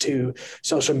comes to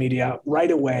social media, right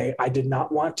away, I did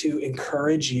not want to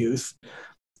encourage youth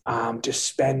to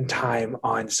spend time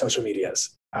on social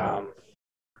medias.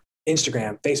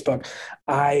 Instagram, Facebook.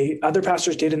 Other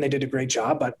pastors did, and they did a great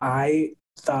job, but I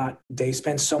thought they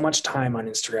spend so much time on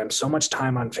Instagram, so much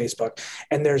time on Facebook,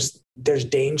 and there's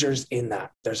dangers in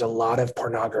that. There's a lot of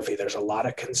pornography. There's a lot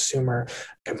of consumer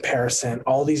comparison,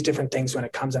 all these different things when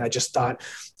it comes. And I just thought,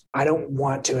 I don't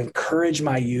want to encourage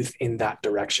my youth in that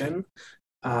direction.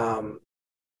 Granted,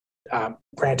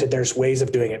 there's ways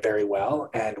of doing it very well,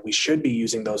 and we should be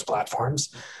using those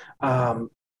platforms.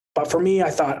 But for me, I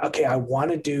thought, okay, I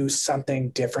want to do something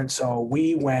different. So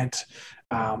we went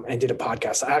and did a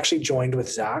podcast. I actually joined with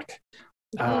Zach,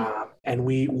 and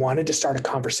we wanted to start a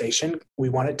conversation. We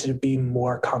wanted to be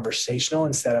more conversational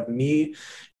instead of me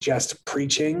just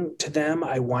preaching to them.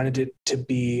 I wanted it to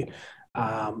be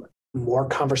more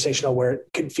conversational, where it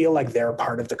could feel like they're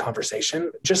part of the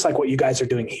conversation, just like what you guys are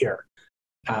doing here.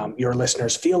 Your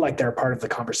listeners feel like they're part of the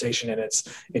conversation, and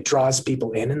it draws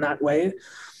people in that way.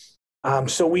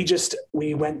 So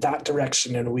we went that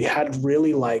direction, and we had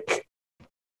really like,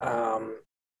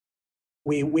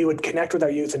 we would connect with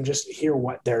our youth and just hear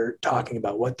what they're talking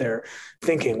about, what they're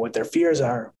thinking, what their fears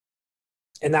are.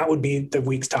 And that would be the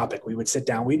week's topic. We would sit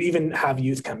down. We'd even have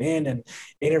youth come in and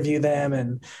interview them.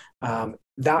 And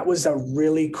that was a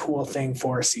really cool thing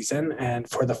for a season. And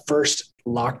for the first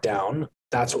lockdown,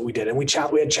 that's what we did. And we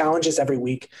had challenges every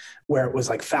week where it was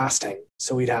like fasting.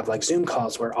 So we'd have like Zoom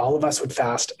calls where all of us would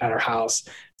fast at our house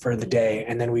for the day.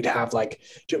 And then we'd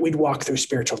walk through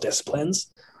spiritual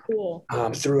disciplines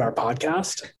through our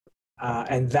podcast.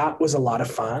 And that was a lot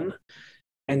of fun.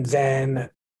 And then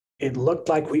it looked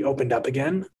like we opened up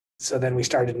again. So then we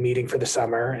started meeting for the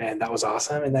summer, and that was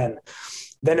awesome. And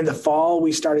then in the fall,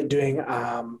 we started doing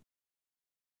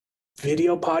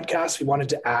video podcasts. We wanted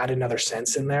to add another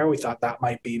sense in there. We thought that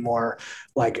might be more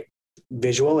like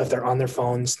visual. If they're on their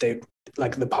phones, the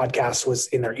podcast was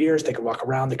in their ears, they could walk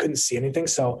around, they couldn't see anything.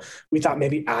 So we thought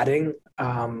maybe adding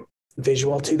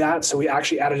visual to that. So we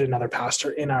actually added another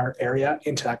pastor in our area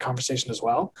into that conversation as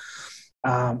well,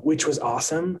 which was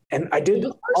awesome. And I did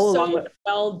all along.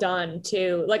 Well done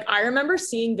too. Like I remember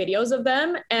seeing videos of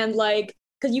them, and like,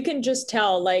 because you can just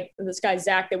tell, like this guy,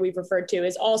 Zach, that we've referred to,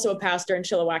 is also a pastor in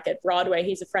Chilliwack at Broadway.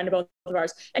 He's a friend of both of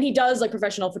ours, and he does like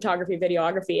professional photography,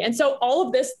 videography. And so all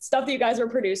of this stuff that you guys were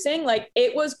producing, like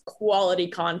it was quality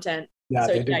content. Yeah,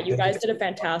 so you guys did a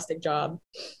fantastic job.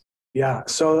 Yeah.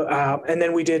 So, and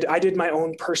then I did my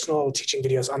own personal teaching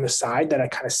videos on the side that I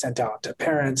kind of sent out to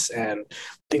parents and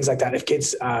things like that. If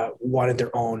kids wanted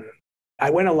their own, I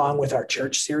went along with our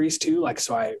church series too. Like,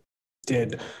 so I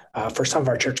did for some of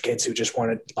our church kids who just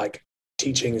wanted like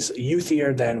teachings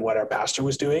youthier than what our pastor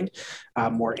was doing,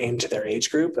 more aimed to their age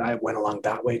group. I went along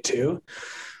that way too,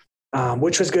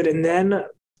 which was good. And then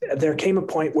there came a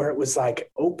point where it was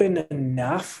like open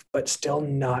enough, but still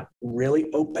not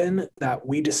really open, that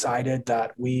we decided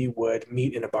that we would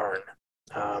meet in a barn.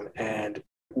 And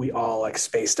we all like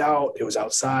spaced out. It was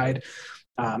outside.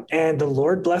 And the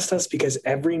Lord blessed us because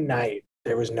every night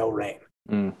there was no rain.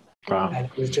 Wow. And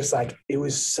it was just like, it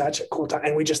was such a cool time.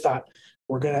 And we just thought,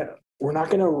 we're not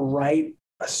going to write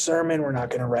a sermon. We're not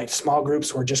going to write small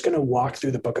groups. We're just going to walk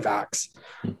through the book of Acts.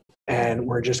 And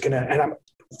we're just going to,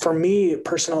 for me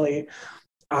personally,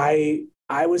 I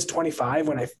was 25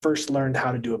 when I first learned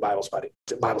how to do a Bible study.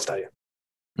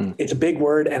 It's a big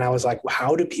word. And I was like,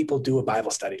 how do people do a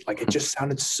Bible study? Like, it just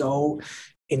sounded so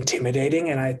intimidating.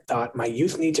 And I thought my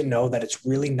youth need to know that it's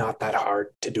really not that hard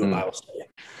to do a Bible study.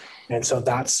 And so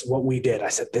that's what we did. I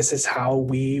said, this is how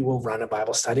we will run a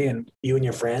Bible study, and you and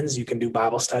your friends, you can do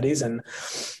Bible studies, and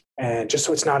just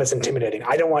so it's not as intimidating.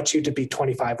 I don't want you to be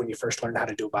 25 when you first learn how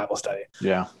to do a Bible study.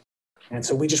 Yeah. And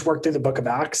so we just worked through the book of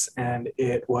Acts, and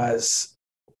it was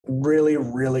really,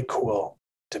 really cool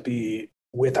to be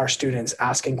with our students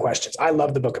asking questions. I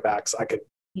love the book of Acts. I could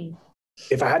Hmm.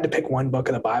 If I had to pick one book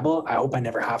of the Bible, I hope I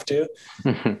never have to.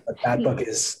 But that book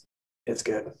it's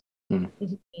good.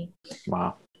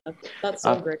 Wow. That's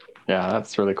so great. Yeah,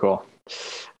 that's really cool.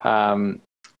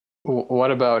 What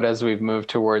about as we've moved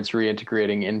towards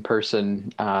reintegrating in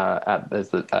person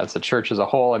as a church as a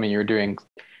whole? I mean, you're doing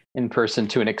in person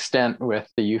to an extent with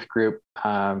the youth group.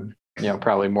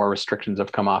 Probably more restrictions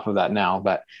have come off of that now,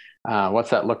 but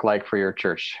what's that look like for your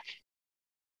church?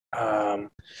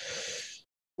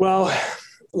 Well,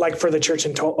 like for the church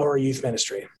in total or youth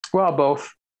ministry? Well,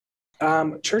 both.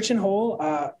 Church in whole,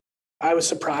 I was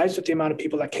surprised with the amount of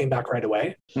people that came back right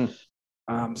away.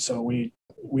 So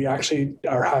we actually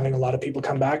are having a lot of people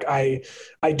come back. I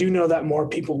do know that more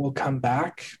people will come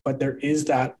back, but there is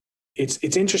that it's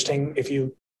interesting if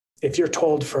you're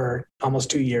told for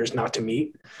almost 2 years not to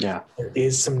meet. Yeah, there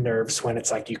is some nerves when it's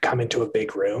like you come into a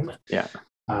big room. Yeah.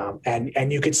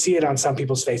 And you could see it on some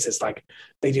people's faces, like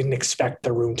they didn't expect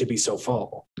the room to be so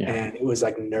full. Yeah. And it was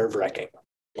like nerve-wracking.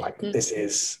 Like this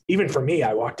is, even for me,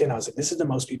 I walked in, I was like, this is the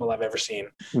most people I've ever seen.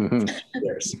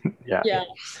 Years. Yeah.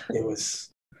 It was,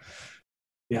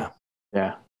 yeah.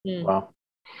 Wow.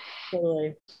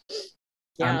 Totally.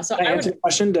 Yeah. So I answer the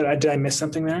question. Did I miss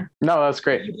something there? No, that's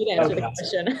great. You did answer the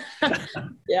question.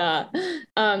 Yeah.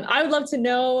 I would love to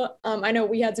know, I know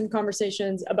we had some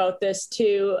conversations about this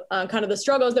too, kind of the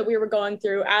struggles that we were going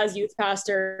through as youth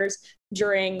pastors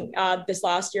during this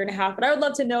last year and a half, but I would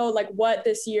love to know like what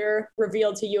this year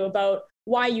revealed to you about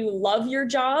why you love your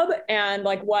job and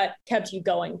like what kept you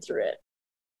going through it.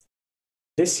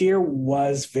 This year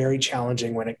was very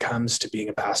challenging when it comes to being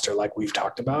a pastor, like we've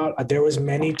talked about. There was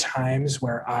many times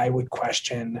where I would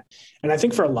question, and I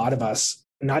think for a lot of us,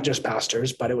 not just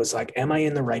pastors, but it was like, am I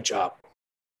in the right job?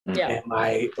 Yeah. Am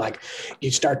I like,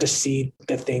 you start to see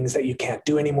the things that you can't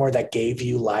do anymore that gave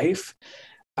you life.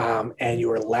 And you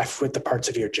were left with the parts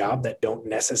of your job that don't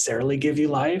necessarily give you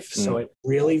life. So it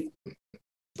really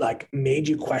like made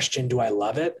you question, do I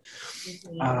love it?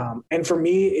 And for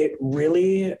me, it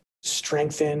really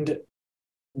strengthened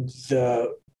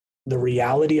the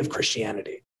reality of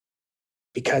Christianity,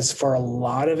 because for a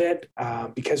lot of it,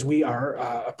 because we are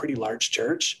a pretty large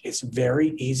church, it's very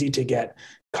easy to get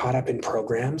caught up in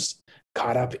programs,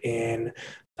 caught up in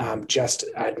just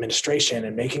administration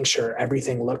and making sure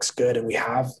everything looks good and we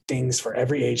have things for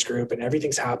every age group and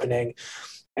everything's happening.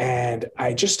 And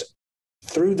I just,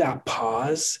 through that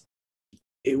pause,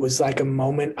 it was like a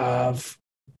moment of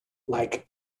like,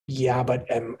 yeah, but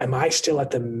am I still at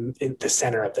the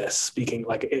center of this? Speaking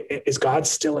like, is God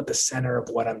still at the center of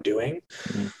what I'm doing?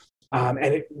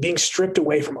 And being stripped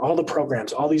away from all the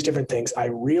programs, all these different things, I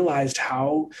realized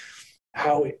how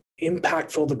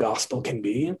impactful the gospel can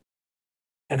be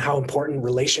and how important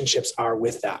relationships are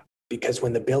with that. Because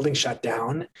when the building shut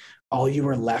down, all you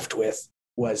were left with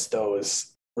was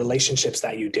those relationships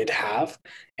that you did have.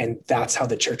 And that's how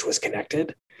the church was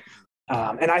connected.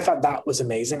 And I thought that was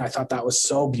amazing. I thought that was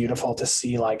so beautiful to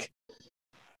see, like,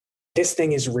 this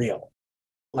thing is real.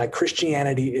 Like,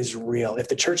 Christianity is real. If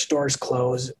the church doors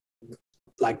close,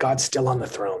 like, God's still on the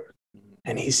throne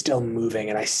and he's still moving.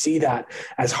 And I see that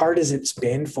as hard as it's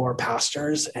been for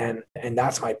pastors. And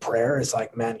that's my prayer is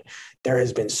like, man, there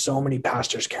has been so many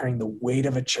pastors carrying the weight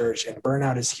of a church and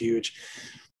burnout is huge.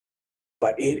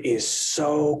 But it is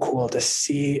so cool to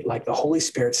see like the Holy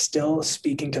Spirit still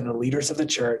speaking to the leaders of the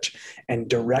church and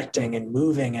directing and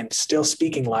moving and still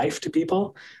speaking life to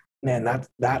people. Man,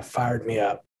 that fired me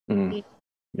up.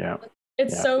 Yeah.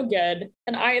 It's so good.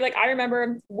 And I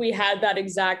remember we had that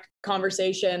exact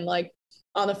conversation like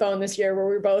on the phone this year where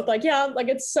we were both like, yeah, like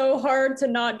it's so hard to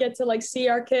not get to like see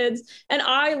our kids. And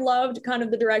I loved kind of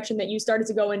the direction that you started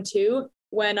to go into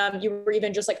when you were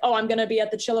even just like, oh, I'm going to be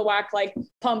at the Chilliwack like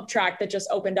pump track that just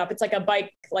opened up. It's like a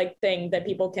bike like thing that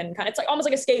people can kind of, it's like almost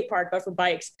like a skate park, but for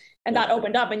bikes. And that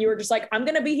opened up and you were just like, I'm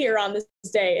going to be here on this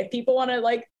day if people want to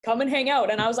like come and hang out.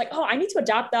 And I was like, oh, I need to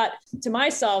adapt that to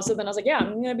myself. So then I was like, yeah,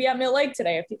 I'm going to be at Mill Lake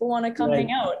today if people want to come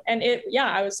hang out. And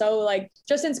I was so like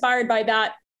just inspired by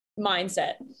that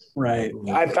mindset. Right.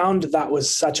 I found that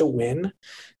was such a win.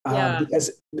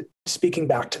 Because speaking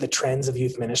back to the trends of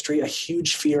youth ministry, a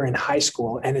huge fear in high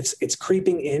school, and it's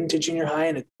creeping into junior high,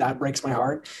 and that breaks my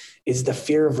heart, is the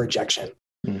fear of rejection,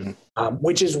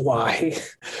 which is why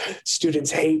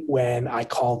students hate when I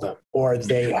call them or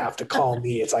they have to call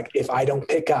me. It's like, if I don't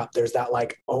pick up, there's that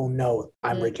like, oh no,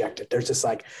 I'm rejected. There's this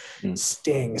like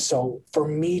sting. So for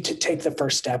me to take the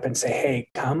first step and say, hey,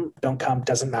 come, don't come,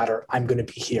 doesn't matter. I'm going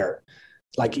to be here.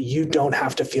 Like, you don't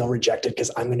have to feel rejected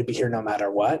because I'm going to be here no matter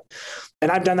what.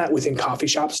 And I've done that within coffee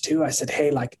shops too. I said,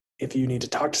 hey, like, if you need to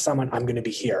talk to someone, I'm going to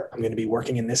be here. I'm going to be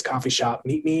working in this coffee shop.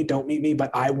 Meet me, don't meet me,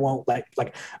 but I won't let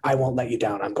you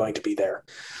down. I'm going to be there.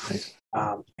 Nice.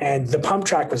 And the pump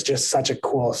track was just such a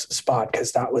cool spot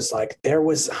because that was like, there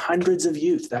was hundreds of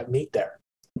youth that meet there.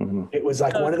 Mm-hmm. It was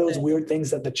like one of those weird things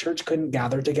that the church couldn't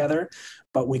gather together,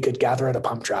 but we could gather at a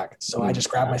pump track. So I just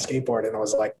grabbed my skateboard and I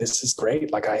was like, this is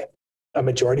great. Like a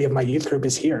majority of my youth group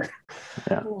is here.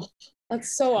 Yeah.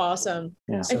 That's so awesome.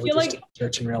 Yeah. So I feel like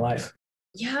church in real life.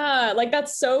 Yeah, like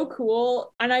that's so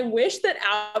cool. And I wish that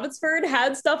Abbotsford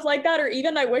had stuff like that, or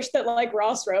even I wish that like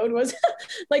Ross Road was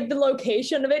like the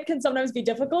location of it can sometimes be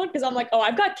difficult because I'm like, oh,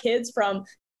 I've got kids from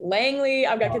Langley,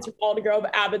 I've got kids from Aldergrove,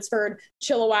 Abbotsford,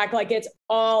 Chilliwack, like it's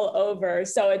all over.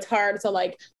 So it's hard to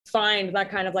like find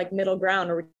that kind of like middle ground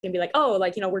where we can be like, oh,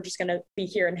 like, you know, we're just going to be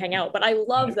here and hang out. But I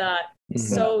love that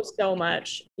so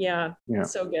much. Yeah,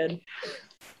 so good.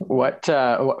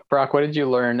 Brock, what did you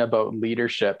learn about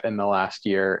leadership in the last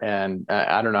year? And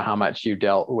I don't know how much you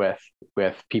dealt with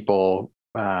people,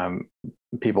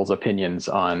 people's opinions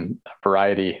on a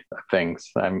variety of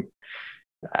things.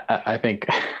 I think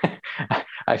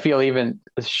I feel even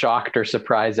shocked or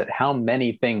surprised at how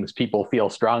many things people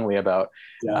feel strongly about.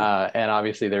 Yeah. And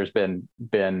obviously there's been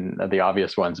the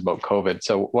obvious ones about COVID.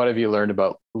 So what have you learned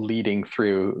about leading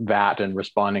through that and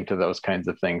responding to those kinds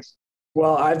of things?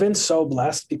 Well, I've been so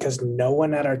blessed because no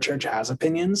one at our church has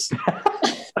opinions.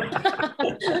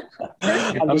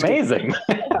 Amazing.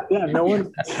 Yeah, no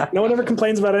one ever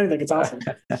complains about anything. It's awesome.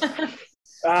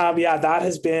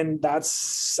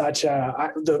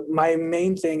 My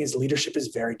main thing is leadership is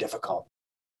very difficult.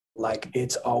 Like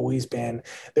it's always been,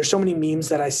 there's so many memes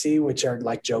that I see, which are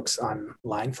like jokes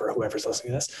online for whoever's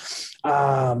listening to this,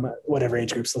 whatever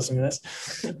age group's listening to this.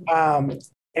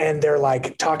 And they're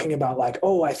like talking about like,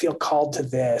 oh, I feel called to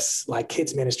this, like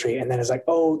kids ministry. And then it's like,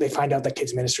 oh, they find out that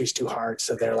kids ministry is too hard.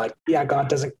 So they're like, yeah, God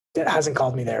hasn't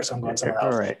called me there. So I'm going somewhere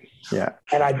else. All right. Yeah.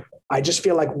 And I just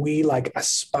feel like we like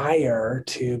aspire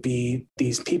to be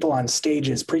these people on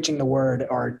stages preaching the word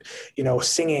or, you know,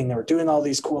 singing or doing all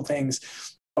these cool things,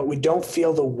 but we don't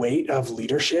feel the weight of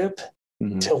leadership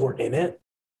till we're in it.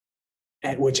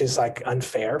 And which is like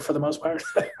unfair for the most part.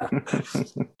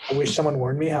 I wish someone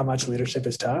warned me how much leadership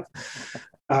is tough.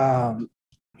 That's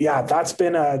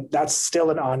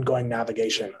still an ongoing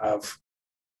navigation of,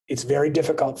 it's very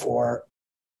difficult for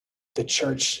the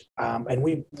church. And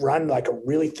we run like a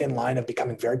really thin line of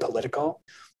becoming very political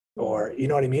or, you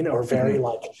know what I mean? Or very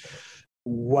like,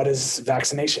 what is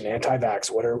vaccination, anti-vax?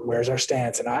 Where's our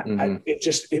stance? And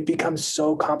it becomes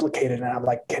so complicated. And I'm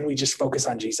like, can we just focus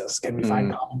on Jesus? Can we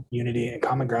find common unity and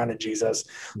common ground in Jesus?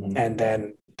 And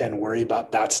then worry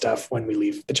about that stuff when we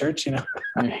leave the church, you know?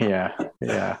 Yeah.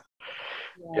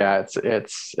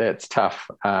 It's tough.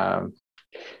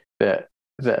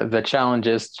 The challenge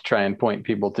is to try and point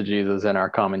people to Jesus and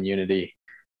our common unity.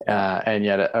 And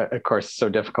yet, of course, it's so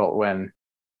difficult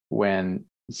when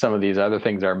some of these other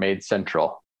things are made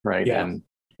central, right? Yeah.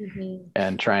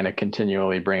 And trying to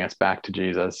continually bring us back to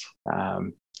Jesus.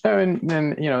 And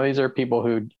you know, these are people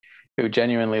who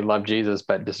genuinely love Jesus,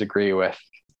 but disagree with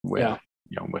you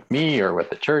know, with me or with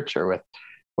the church or with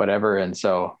whatever. And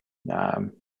so,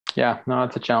 it's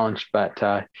a challenge,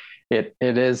 but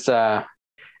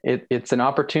it's an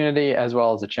opportunity as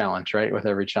well as a challenge, right? With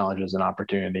every challenge is an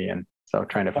opportunity. And so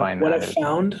trying to find what I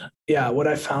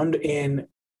found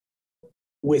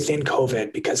within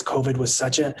COVID, because COVID was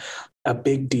such a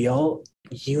big deal,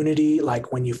 unity,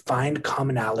 like when you find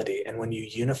commonality and when you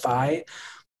unify,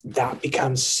 that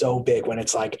becomes so big when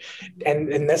it's like,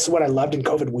 and that's what I loved in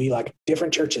COVID. We like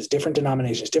different churches, different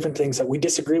denominations, different things that we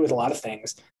disagree with a lot of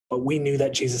things, but we knew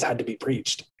that Jesus had to be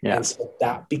preached. Yeah. And so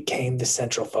that became the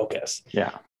central focus.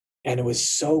 Yeah. And it was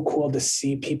so cool to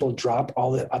see people drop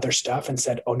all the other stuff and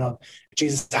said, oh no,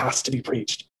 Jesus has to be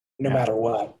preached no matter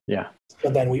what. Yeah.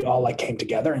 But then we all like came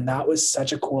together, and that was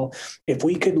such a cool, if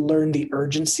we could learn the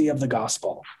urgency of the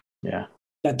gospel,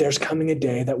 that there's coming a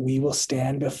day that we will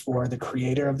stand before the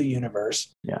creator of the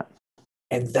universe. Yeah.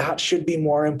 And that should be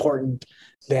more important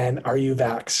than, are you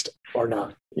vaxxed or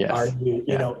not? Yes. Are you,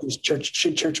 you know,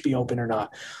 should church be open or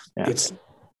not? Yeah.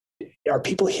 Are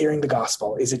people hearing the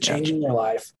gospel? Is it changing their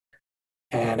life?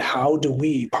 And how do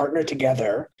we partner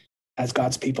together as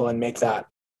God's people and make that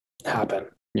happen?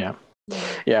 Yeah.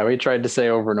 Yeah, we tried to say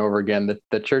over and over again that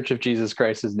the Church of Jesus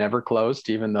Christ is never closed,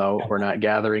 even though we're not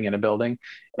gathering in a building.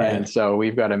 Right. And so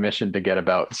we've got a mission to get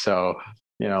about. So,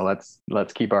 you know,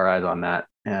 let's keep our eyes on that.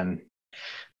 And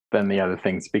then the other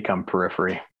things become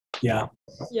periphery. Yeah.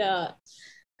 Yeah.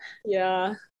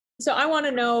 Yeah. So I want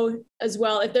to know as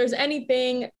well, if there's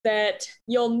anything that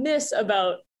you'll miss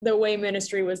about the way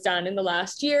ministry was done in the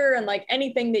last year, and like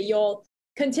anything that you'll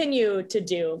continue to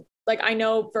do. Like, I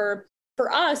know for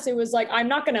us, it was like, I'm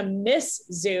not going to miss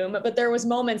Zoom, but there was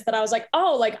moments that I was like,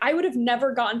 oh, like I would have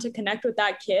never gotten to connect with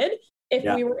that kid if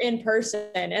we were in person,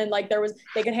 and like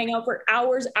they could hang out for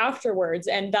hours afterwards,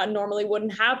 and that normally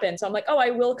wouldn't happen. So I'm like, oh,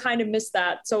 I will kind of miss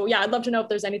that. So yeah, I'd love to know if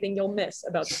there's anything you'll miss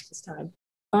about this time.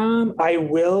 I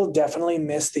will definitely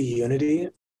miss the unity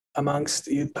amongst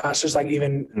youth pastors, like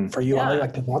even for you, Ollie,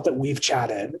 like the amount that we've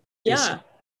chatted.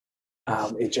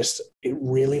 It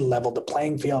really leveled the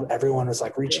playing field. Everyone was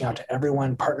like reaching out to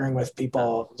everyone, partnering with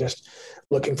people, just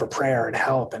looking for prayer and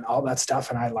help and all that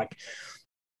stuff. And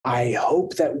I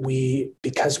hope that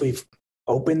because we've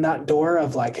opened that door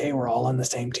of like, hey, we're all on the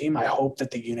same team, I hope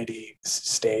that the unity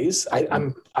stays.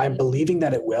 I'm believing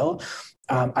that it will.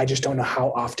 I just don't know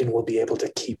how often we'll be able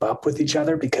to keep up with each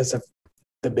other because of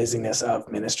the busyness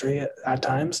of ministry at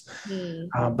times.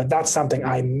 But that's something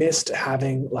I missed,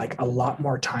 having like a lot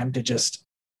more time to just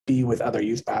be with other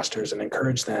youth pastors and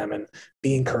encourage them and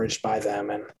be encouraged by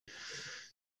them.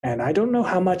 And I don't know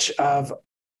how much of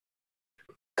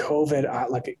COVID,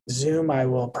 like Zoom, I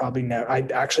will probably never. I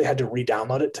actually had to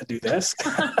re-download it to do this.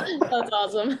 That's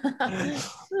awesome. I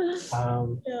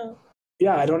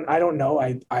don't know.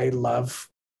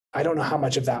 I don't know how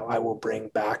much of that I will bring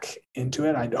back into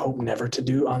it. I hope never to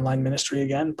do online ministry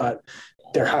again, but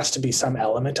there has to be some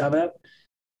element of it.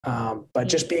 But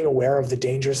just being aware of the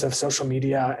dangers of social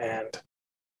media and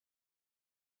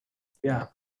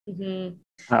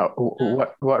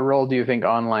what role do you think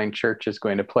online church is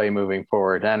going to play moving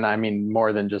forward? And I mean,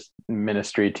 more than just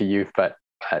ministry to youth, but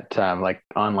at like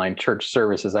online church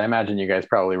services. I imagine you guys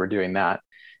probably were doing that.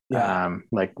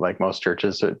 Like most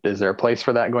churches. Is there a place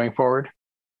for that going forward?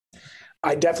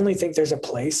 I definitely think there's a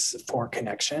place for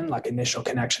connection, like initial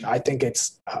connection. I think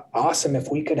it's awesome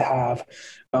if we could have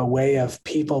a way of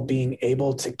people being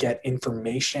able to get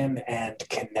information and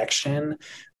connection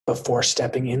before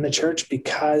stepping in the church,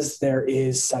 because there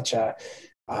is such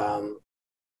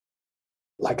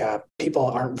people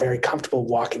aren't very comfortable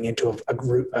walking into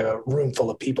a room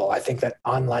full of people. I think that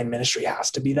online ministry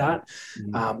has to be that.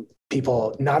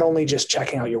 People not only just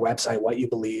checking out your website, what you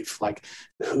believe, like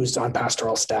who's on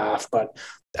pastoral staff, but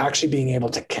actually being able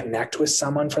to connect with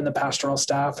someone from the pastoral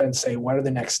staff and say, what are the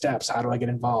next steps? How do I get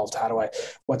involved?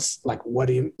 What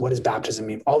does baptism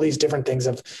mean? All these different things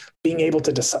of being able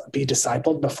to be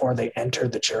discipled before they enter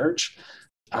the church.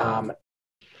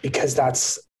 Because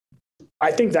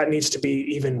I think that needs to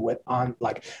be even with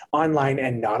online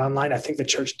and not online. I think the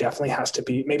church definitely has to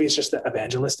be, maybe it's just the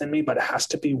evangelist in me, but it has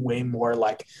to be way more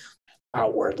like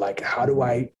outward. Like, how do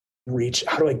I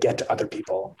get to other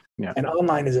people? Yeah. And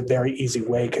online is a very easy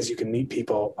way because you can meet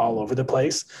people all over the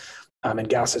place. And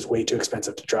gas is way too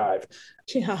expensive to drive.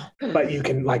 Yeah. But you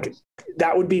can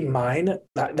that would be mine.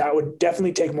 That would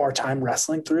definitely take more time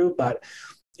wrestling through, but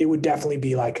it would definitely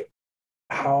be like,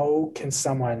 how can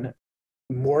someone,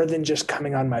 more than just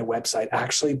coming on my website,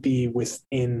 actually be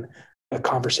within a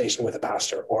conversation with a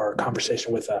pastor or a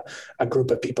conversation with a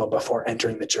group of people before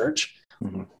entering the church?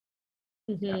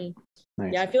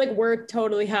 Nice. Yeah, I feel like we're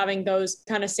totally having those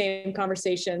kind of same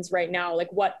conversations right now. Like,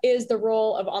 what is the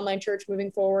role of online church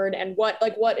moving forward? And what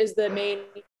is the main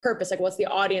purpose? Like, what's the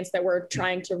audience that we're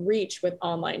trying to reach with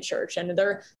online church? And there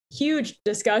are huge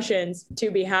discussions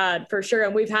to be had for sure.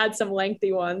 And we've had some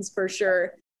lengthy ones for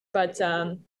sure. But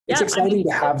it's exciting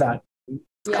to have that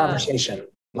conversation.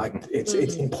 Like it's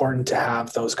important to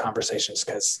have those conversations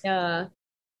because well,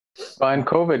 and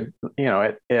COVID,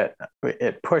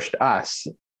 it pushed us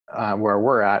where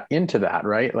we're at into that,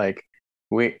 right? Like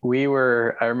we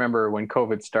were, I remember when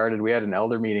COVID started, we had an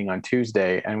elder meeting on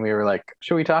Tuesday and we were like,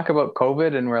 should we talk about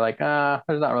COVID? And we're like,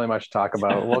 there's not really much to talk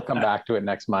about. We'll come back to it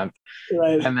next month.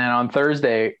 Right. And then on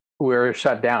Thursday, we're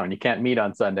shut down. You can't meet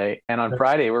on Sunday. And on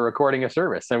Friday, we're recording a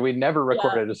service. And we'd never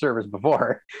recorded a service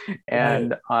before.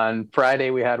 And on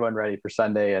Friday, we had one ready for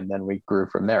Sunday. And then we grew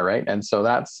from there, right? And so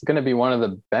that's going to be one of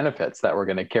the benefits that we're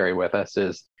going to carry with us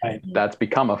is that's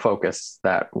become a focus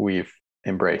that we've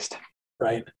embraced.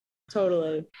 Right.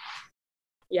 Totally.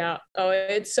 Yeah. Oh,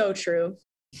 it's so true.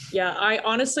 Yeah, I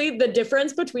honestly, the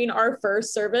difference between our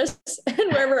first service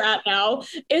and where we're at now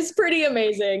is pretty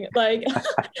amazing. Like,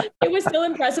 it was still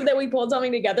impressive that we pulled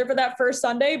something together for that first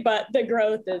Sunday, but the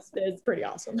growth is pretty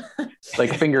awesome.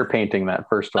 Like finger painting that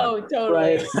first one. Oh,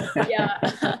 totally. Right. Yeah.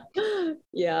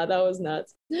 Yeah, that was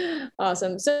nuts.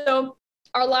 Awesome. So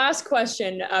our last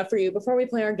question for you before we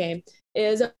play our game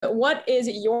is, what is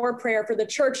your prayer for the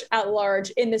church at large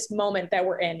in this moment that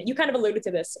we're in? You kind of alluded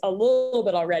to this a little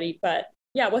bit already, but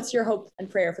yeah, what's your hope and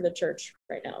prayer for the church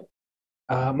right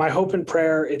now? My hope and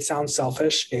prayer, it sounds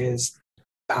selfish, is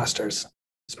pastors,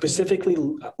 specifically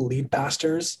lead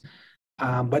pastors.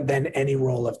 but then any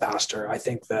role of pastor. I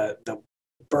think the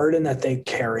burden that they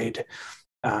carried,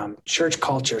 church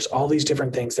cultures, all these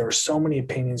different things. There were so many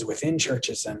opinions within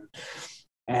churches,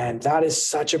 and that is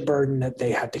such a burden that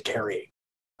they had to carry.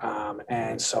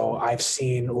 And so I've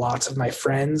seen lots of my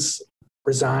friends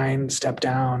resign, step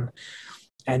down,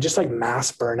 and just like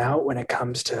mass burnout when it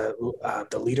comes to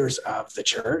the leaders of the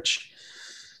church.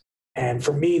 And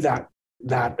for me, that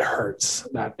hurts.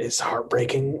 That is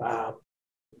heartbreaking,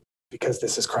 because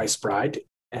this is Christ's bride,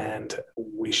 and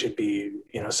we should be,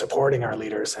 supporting our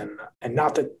leaders. And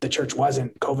not that the church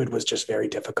wasn't. COVID was just very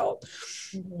difficult.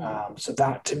 Mm-hmm. So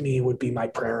that to me would be my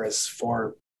prayer, is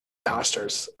for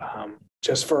pastors,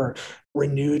 just for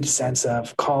renewed sense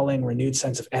of calling, renewed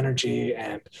sense of energy,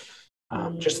 and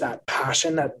just that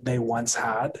passion that they once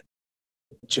had,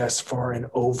 just for an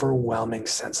overwhelming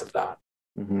sense of that.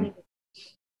 Mm-hmm.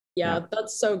 Yeah,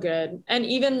 that's so good. And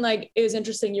even like, it was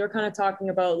interesting, you were kind of talking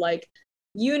about like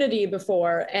unity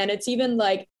before, and it's even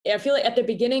like, I feel like at the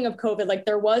beginning of COVID, like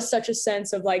there was such a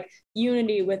sense of like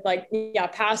unity with like,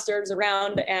 pastors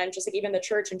around, and just like even the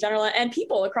church in general, and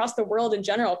people across the world in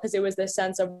general, because it was this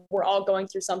sense of we're all going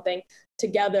through something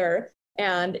together.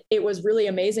 And it was really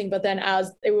amazing. But then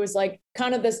as it was like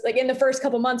kind of this, like in the first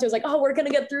couple months, it was like, oh, we're going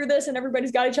to get through this and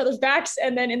everybody's got each other's backs.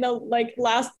 And then in the like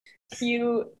last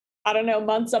few, I don't know,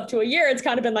 months up to a year, it's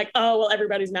kind of been like, oh, well,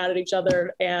 everybody's mad at each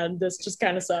other and this just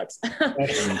kind of sucks.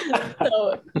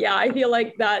 So yeah, I feel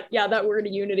like that word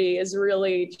unity is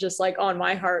really just like on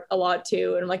my heart a lot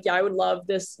too. And I'm like, I would love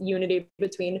this unity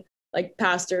between like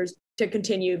pastors to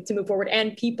continue to move forward,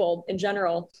 and people in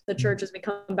general, the church, as we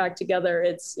come back together.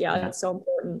 It's so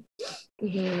important.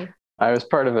 Mm-hmm. I was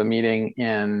part of a meeting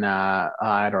in,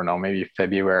 I don't know, maybe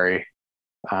February,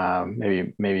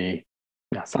 maybe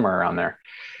somewhere around there.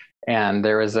 And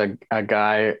there was a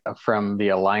guy from the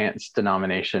Alliance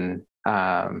denomination,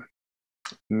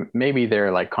 maybe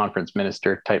they're like conference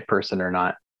minister type person or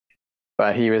not,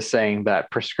 but he was saying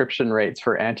that prescription rates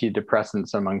for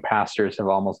antidepressants among pastors have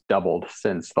almost doubled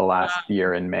since the last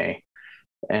year in May.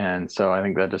 And so I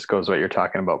think that just goes what you're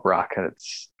talking about, Brock.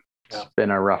 It's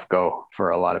been a rough go for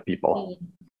a lot of people.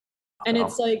 And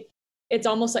it's like, it's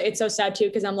almost like, it's so sad too,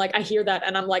 because I'm like, I hear that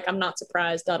and I'm like, I'm not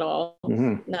surprised at all.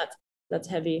 Mm-hmm. That's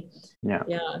heavy. Yeah.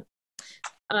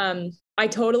 I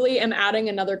totally am adding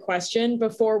another question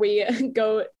before we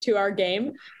go to our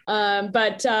game.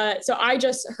 So I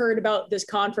just heard about this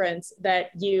conference that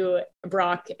you,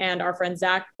 Brock, and our friend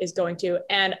Zach is going to.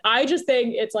 And I just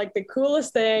think it's like the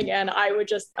coolest thing. And I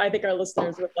think our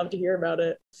listeners would love to hear about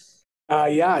it.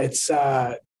 It's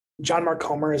John Mark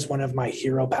Comer is one of my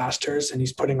hero pastors, and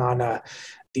he's putting on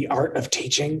the Art of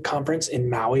Teaching conference in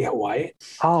Maui, Hawaii.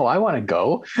 Oh, I want to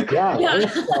go.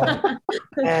 Yeah.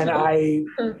 And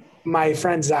my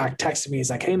friend Zach texted me.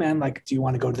 He's like, hey man, like, do you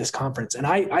want to go to this conference? And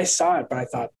I saw it, but I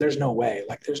thought there's no way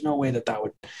that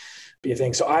would be a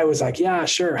thing. So I was like, yeah,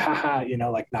 sure. Haha.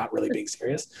 Like not really being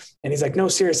serious. And he's like, no,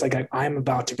 serious. Like I'm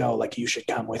about to go, like you should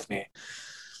come with me.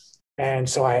 And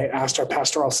so I asked our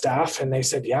pastoral staff, and they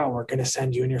said, yeah, we're going to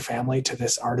send you and your family to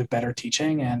this Art of Better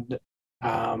Teaching. And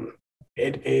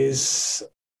it is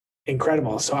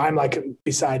incredible. So I'm like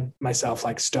beside myself,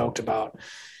 like stoked about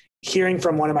hearing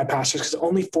from one of my pastors, because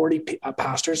only 40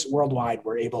 pastors worldwide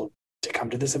were able to come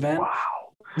to this event.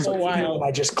 Wow. So when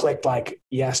I just clicked like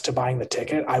yes to buying the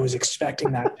ticket, I was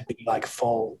expecting that to be like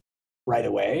full right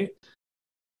away.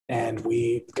 And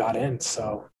we got in.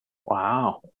 So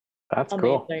wow, that's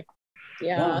amazing. Cool.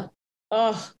 Yeah.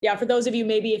 Oh, yeah. For those of you,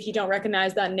 maybe if you don't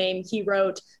recognize that name, he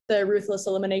wrote The Ruthless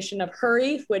Elimination of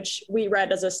Hurry, which we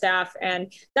read as a staff.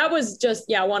 And that was just,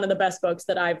 one of the best books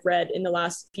that I've read in the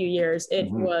last few years. It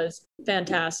was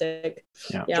fantastic.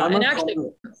 Yeah. And actually,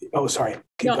 sorry.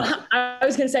 I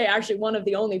was going to say, actually, one of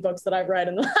the only books that I've read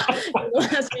in the last few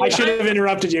years. I should have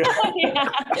interrupted you.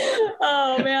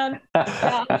 Oh, man.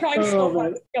 Yeah, I'm trying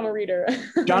to become a reader.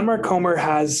 John Mark Comer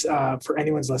has, for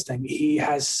anyone's listening, he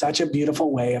has such a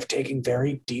beautiful way of taking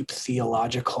very deep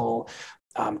theological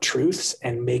truths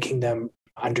and making them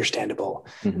understandable.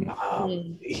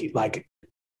 He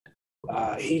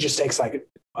just takes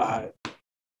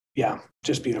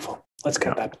just beautiful. Let's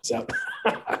cut that up.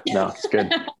 No, it's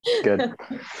good. Good.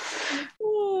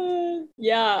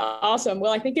 Yeah, awesome.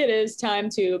 Well, I think it is time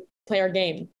to play our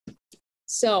game.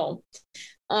 So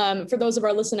for those of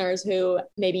our listeners who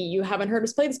maybe you haven't heard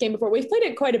us play this game before, we've played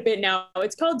it quite a bit now.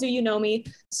 It's called Do You Know Me?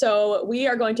 So we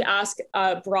are going to ask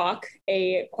Brock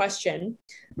a question.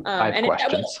 5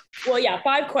 questions.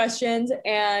 5 questions,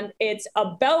 and it's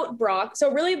about Brock.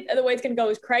 So really the way it's going to go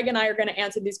is Craig and I are going to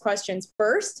answer these questions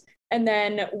first, and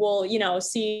then we'll,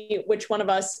 see which one of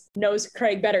us knows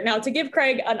Craig better. Now, to give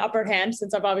Craig an upper hand,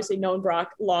 since I've obviously known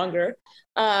Brock longer,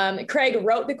 Craig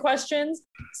wrote the questions.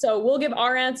 So we'll give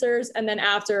our answers, and then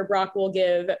after, Brock will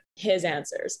give his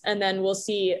answers, and then we'll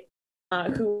see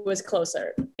who was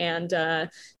closer. And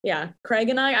Craig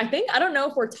and I don't know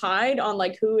if we're tied on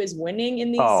like who is winning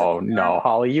in these. Oh no,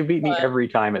 Holly, you beat me every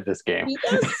time at this game.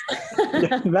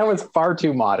 That was far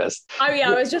too modest. I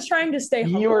was just trying to stay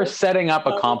humble. You were setting up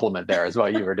a compliment there is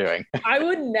what you were doing. I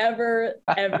would never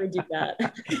ever do that.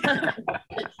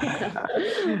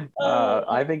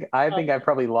 I think I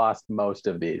probably lost most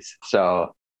of these. And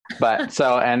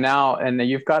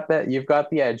you've got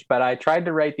the edge, but I tried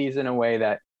to write these in a way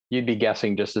that you'd be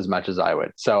guessing just as much as I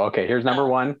would. So, okay, here's number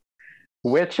one.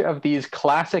 Which of these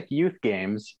classic youth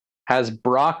games has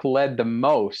Brock led the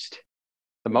most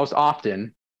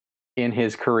often in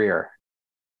his career?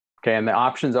 Okay, and the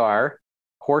options are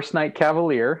Horse Night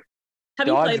Cavalier,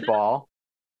 Dodgeball,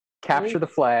 Capture the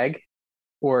Flag,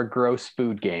 or Gross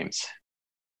Food Games.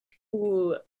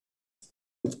 Ooh.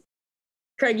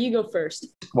 Craig, you go first.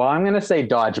 Well, I'm going to say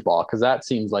Dodgeball because that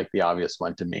seems like the obvious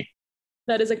one to me.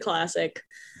 That is a classic.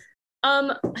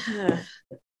 I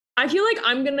feel like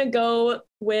I'm gonna go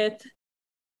with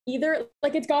either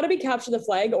like it's got to be Capture the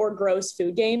Flag or Gross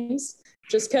Food Games,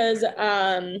 just because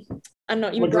I don't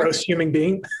know. You a gross human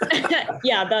being.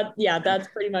 That's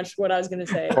pretty much what I was gonna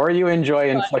say. Or you enjoy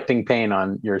inflicting pain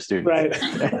on your students, right?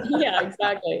 Yeah,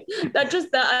 exactly. That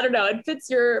I don't know. It fits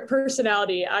your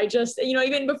personality. I just,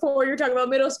 even before you're talking about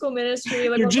middle school ministry,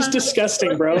 like you're just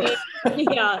disgusting, bro.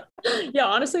 Yeah.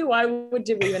 Honestly, why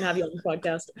did we even have you on the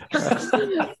podcast?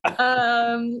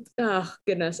 Oh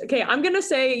goodness. Okay, I'm gonna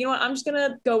say, you know what? I'm just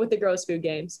gonna go with the Gross Food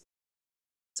Games.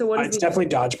 So what is it's definitely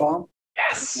Dodgeball.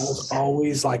 Yes. It was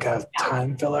always like a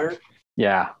time filler.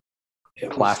 Yeah.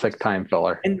 Classic time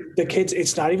filler. And the kids,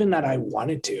 it's not even that I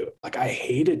wanted to. Like, I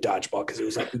hated Dodgeball because it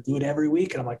was like, we do it every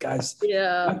week. And I'm like, guys,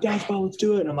 Dodgeball, let's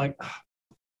do it. And I'm like,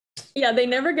 yeah, they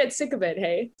never get sick of it,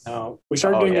 hey? No. We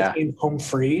started doing this game Home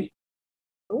Free.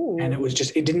 Ooh. And it was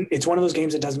just, it's one of those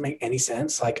games that doesn't make any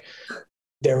sense. Like,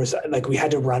 there was like, we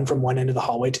had to run from one end of the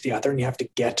hallway to the other, and you have to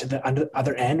get to the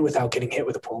other end without getting hit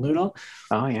with a pool noodle.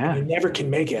 Oh, yeah. And you never can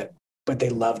make it, but they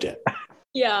loved it.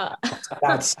 Yeah.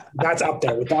 That's up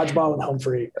there with Dodgeball and Home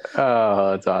Free.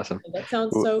 Oh, that's awesome. That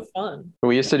sounds so fun.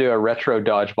 We used to do a retro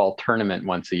dodgeball tournament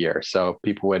once a year. So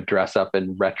people would dress up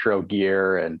in retro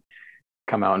gear and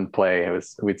come out and play.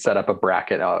 We'd set up a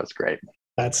bracket. Oh, it was great.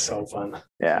 That's so fun.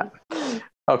 Yeah.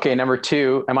 Okay, number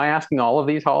 2. Am I asking all of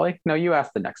these, Holly? No, you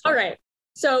asked the next one. All right.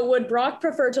 So would Brock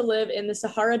prefer to live in the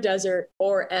Sahara Desert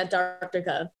or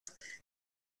Antarctica?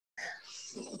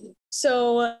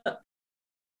 So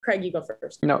Craig, you go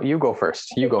first. No, you go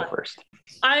first. You go first.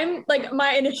 I'm like,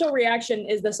 my initial reaction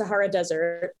is the Sahara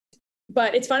Desert,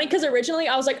 but it's funny because originally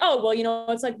I was like, oh, well,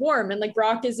 it's like warm and like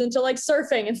Brock is into like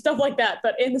surfing and stuff like that.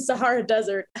 But in the Sahara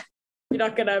Desert, you're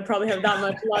not going to probably have that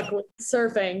much luck with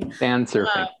surfing. Sand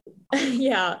surfing.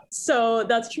 Yeah. So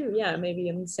that's true. Yeah. Maybe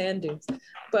in sand dunes.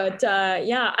 But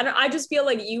I just feel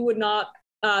like you would not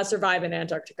survive in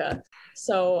Antarctica.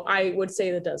 So I would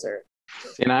say the desert.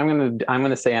 And I'm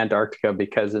gonna say Antarctica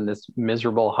because in this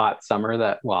miserable hot summer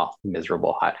the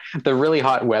really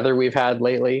hot weather we've had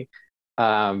lately,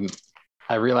 I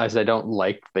realized I don't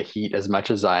like the heat as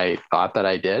much as I thought that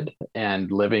I did,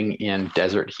 and living in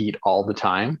desert heat all the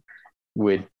time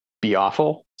would be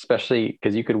awful, especially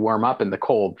because you could warm up in the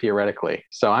cold theoretically.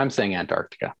 So I'm saying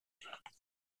Antarctica.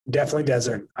 Definitely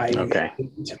desert. I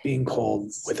hate being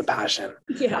cold with a passion.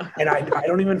 Yeah. And I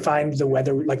don't even find the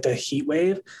weather, like the heat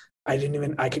wave, I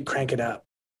could crank it up.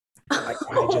 Like,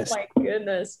 my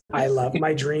goodness.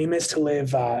 My dream is to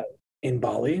live in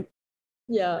Bali.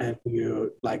 Yeah. And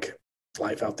you like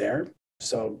life out there.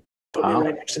 So put me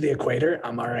right next to the equator.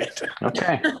 I'm all right.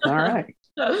 Okay. All right.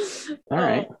 All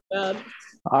right. God.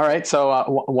 All right.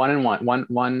 So 1 and 1.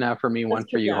 One for me, one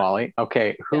for you, Holly.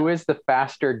 Okay. Who is the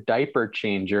faster diaper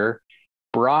changer,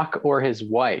 Brock or his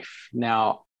wife?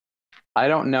 Now, I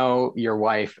don't know your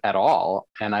wife at all,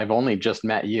 and I've only just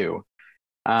met you.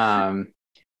 So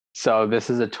this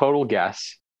is a total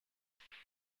guess,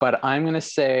 but I'm going to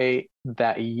say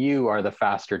that you are the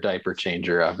faster diaper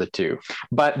changer of the two.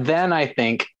 But then I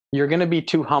think you're going to be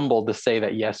too humble to say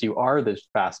that, yes, you are the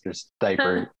fastest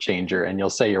diaper changer, and you'll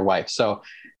say your wife. So,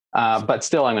 but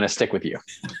still, I'm going to stick with you.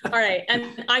 All right.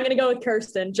 And I'm going to go with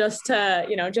Kirsten just to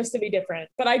be different.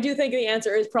 But I do think the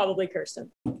answer is probably Kirsten.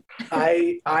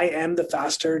 I am the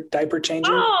faster diaper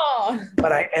changer,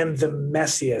 but I am the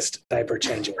messiest diaper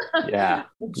changer. Yeah.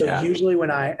 So usually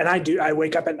when I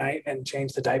wake up at night and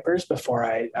change the diapers before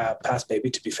I pass baby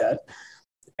to be fed.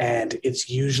 and it's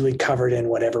usually covered in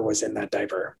whatever was in that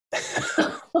diaper.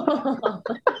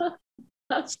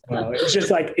 So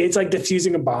it's like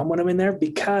diffusing a bomb when I'm in there,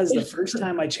 because the first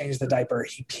time I changed the diaper,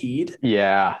 he peed.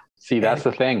 Yeah. See, that's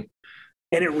the thing.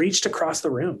 And it reached across the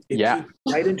room. It peed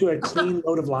right into a clean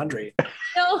load of laundry.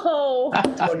 No.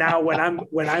 So now when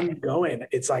I'm going,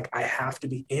 it's like I have to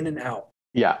be in and out.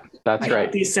 Yeah, that's I right.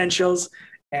 have the essentials,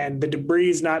 and the debris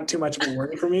is not too much of a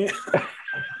worry for me.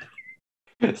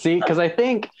 See, because I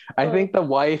think the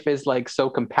wife is like so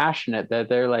compassionate that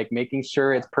they're like making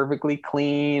sure it's perfectly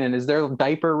clean, and is there a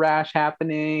diaper rash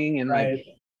happening, and Right. like,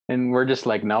 and we're just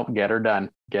like, nope, get her done,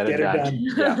 get it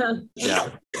done. Yeah.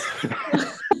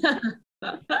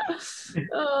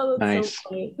 Oh, that's Nice. so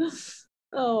funny.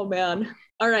 Oh man.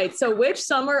 All right. So which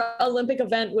summer Olympic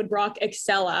event would Brock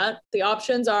excel at? The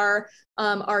options are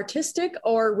artistic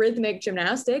or rhythmic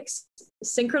gymnastics,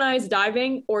 synchronized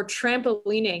diving, or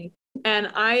trampolining.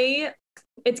 And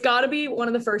it's got to be one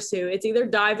of the first two. It's either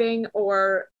diving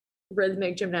or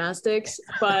rhythmic gymnastics,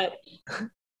 but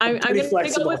I'm going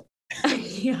to go with,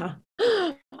 yeah,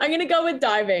 I'm going to go with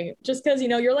diving, just because,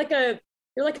 you're like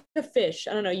a fish.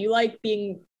 I don't know. You like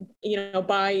being,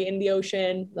 by in the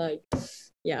ocean. Like,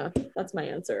 yeah, that's my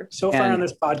answer. So far on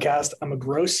this podcast, I'm a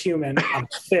gross human. I'm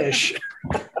a fish.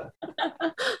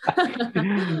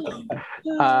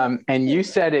 And you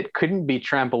said it couldn't be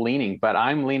trampolining, but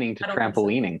I'm leaning to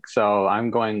trampolining. So I'm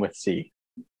going with C.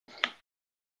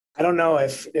 I don't know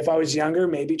if I was younger,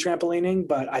 maybe trampolining,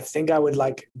 but I think I would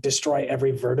like destroy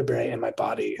every vertebrae in my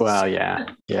body. Well, yeah.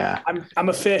 I'm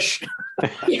a fish.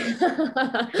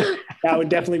 That would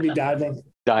definitely be diving.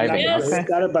 Diving. Yes. Okay.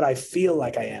 Got it, but I feel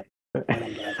like I am when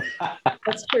I'm diving.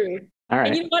 That's true. All right.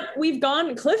 And you know what? We've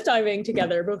gone cliff diving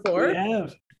together before. Yeah.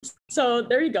 So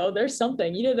there you go. There's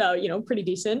something. You did, pretty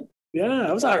decent. Yeah,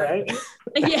 that was all right.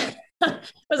 Yeah. It was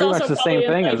Pretty also much the probably same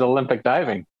thing in, as Olympic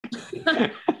diving.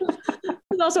 it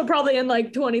was also probably in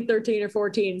like 2013 or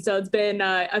 14. So it's been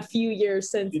a few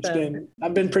years since then.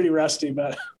 I've been pretty rusty,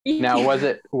 but Now, was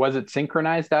it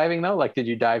synchronized diving though? Like, did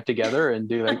you dive together and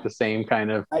do like the same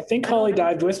kind of? I think Holly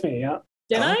dived with me. Yeah.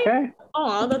 Did I? Okay.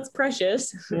 Oh, that's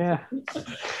precious. Yeah.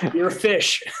 You're a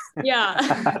fish.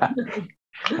 Yeah.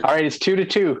 All right, it's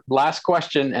 2-2. Last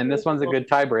question, and this one's a good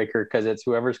tiebreaker because it's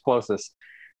whoever's closest.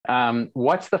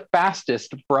 What's the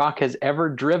fastest Brock has ever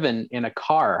driven in a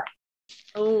car?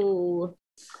 Oh.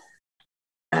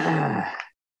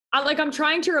 I'm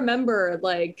trying to remember,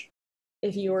 like,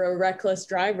 if you were a reckless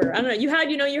driver. I don't know. You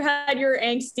had your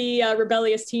angsty,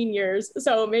 rebellious teen years.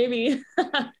 So maybe,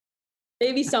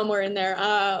 maybe somewhere in there.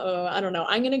 I don't know.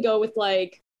 I'm gonna go with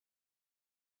like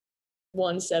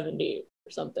 170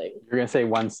 or something. You're gonna say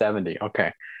 170.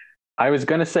 Okay. I was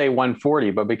gonna say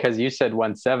 140, but because you said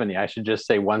 170, I should just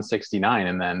say 169,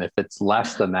 and then if it's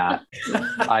less than that,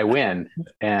 I win.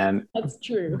 And That's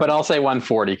true. but I'll say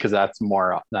 140 because that's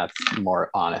more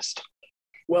honest.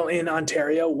 Well, in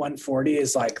Ontario, 140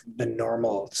 is like the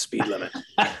normal speed limit.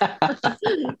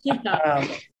 Yeah.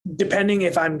 Depending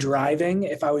if I'm driving,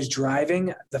 if I was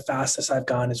driving, the fastest I've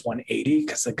gone is 180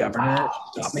 because the governor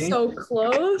stopped me. So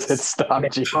close. It stopped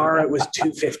In you. the car, it was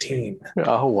 215.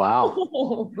 Oh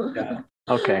wow. Yeah.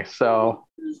 Okay, so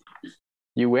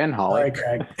you win, Holly.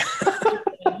 Sorry,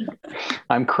 Craig.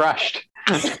 I'm crushed.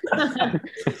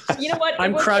 You know what?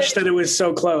 I'm crushed that it was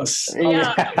so close.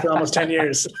 Yeah. For almost 10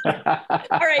 years. All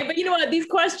right, but you know what? These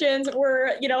questions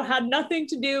were, had nothing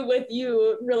to do with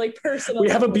you really personally.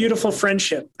 We have a beautiful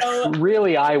friendship. So,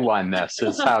 Really, I won this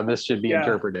is how this should be Yeah.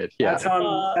 interpreted. Yeah. That's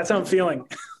how I'm feeling.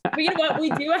 but you know what? We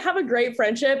do have a great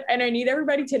friendship, and I need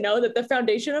everybody to know that the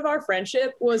foundation of our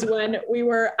friendship was when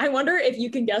I wonder if you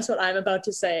can guess what I'm about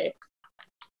to say.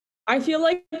 I feel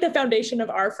like the foundation of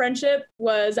our friendship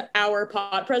was our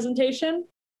pot presentation.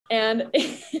 And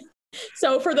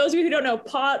so for those of you who don't know,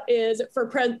 pot is for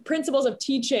principles of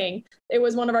teaching. It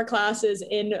was one of our classes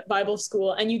in Bible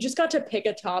school, and you just got to pick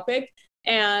a topic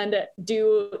and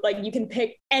do, like, you can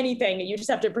pick anything. You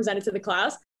just have to present it to the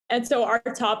class. And so our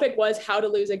topic was how to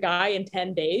lose a guy in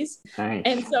 10 days. Nice.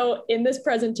 And so in this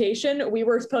presentation, we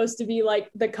were supposed to be like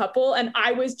the couple, and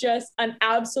I was just an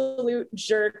absolute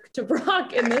jerk to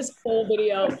Brock in this whole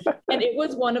video. And it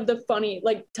was one of the funny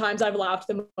times I've laughed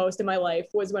the most in my life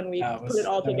was when we put it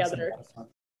all together.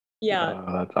 Yeah.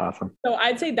 Oh, that's awesome. So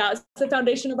I'd say that's the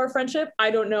foundation of our friendship.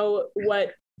 I don't know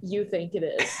what you think it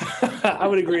is. I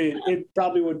would agree. It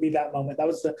probably would be that moment. That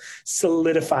was the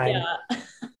solidifying.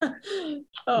 Yeah.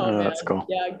 Oh, man. that's cool.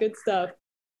 Yeah, good stuff.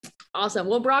 Awesome.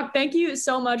 Well, Brock, thank you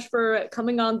so much for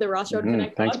coming on the Ross Road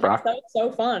Connect Thanks, podcast. Brock. That was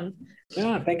so fun.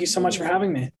 Yeah, thank you so much for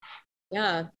having me.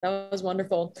 Yeah, that was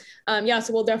wonderful.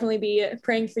 So we'll definitely be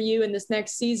praying for you in this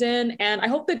next season. And I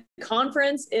hope the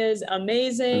conference is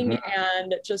amazing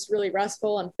and just really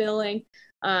restful and filling.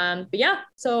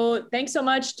 So thanks so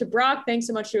much to Brock. Thanks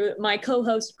so much to my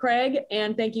co-host, Craig.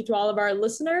 And thank you to all of our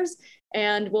listeners.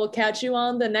 And we'll catch you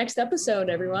on the next episode,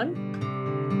 everyone.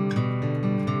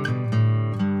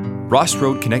 Ross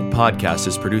Road Connect podcast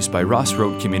is produced by Ross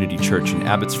Road Community Church in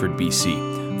Abbotsford,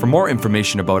 BC. For more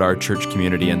information about our church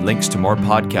community and links to more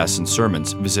podcasts and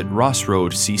sermons, visit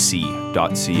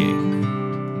rossroadcc.ca.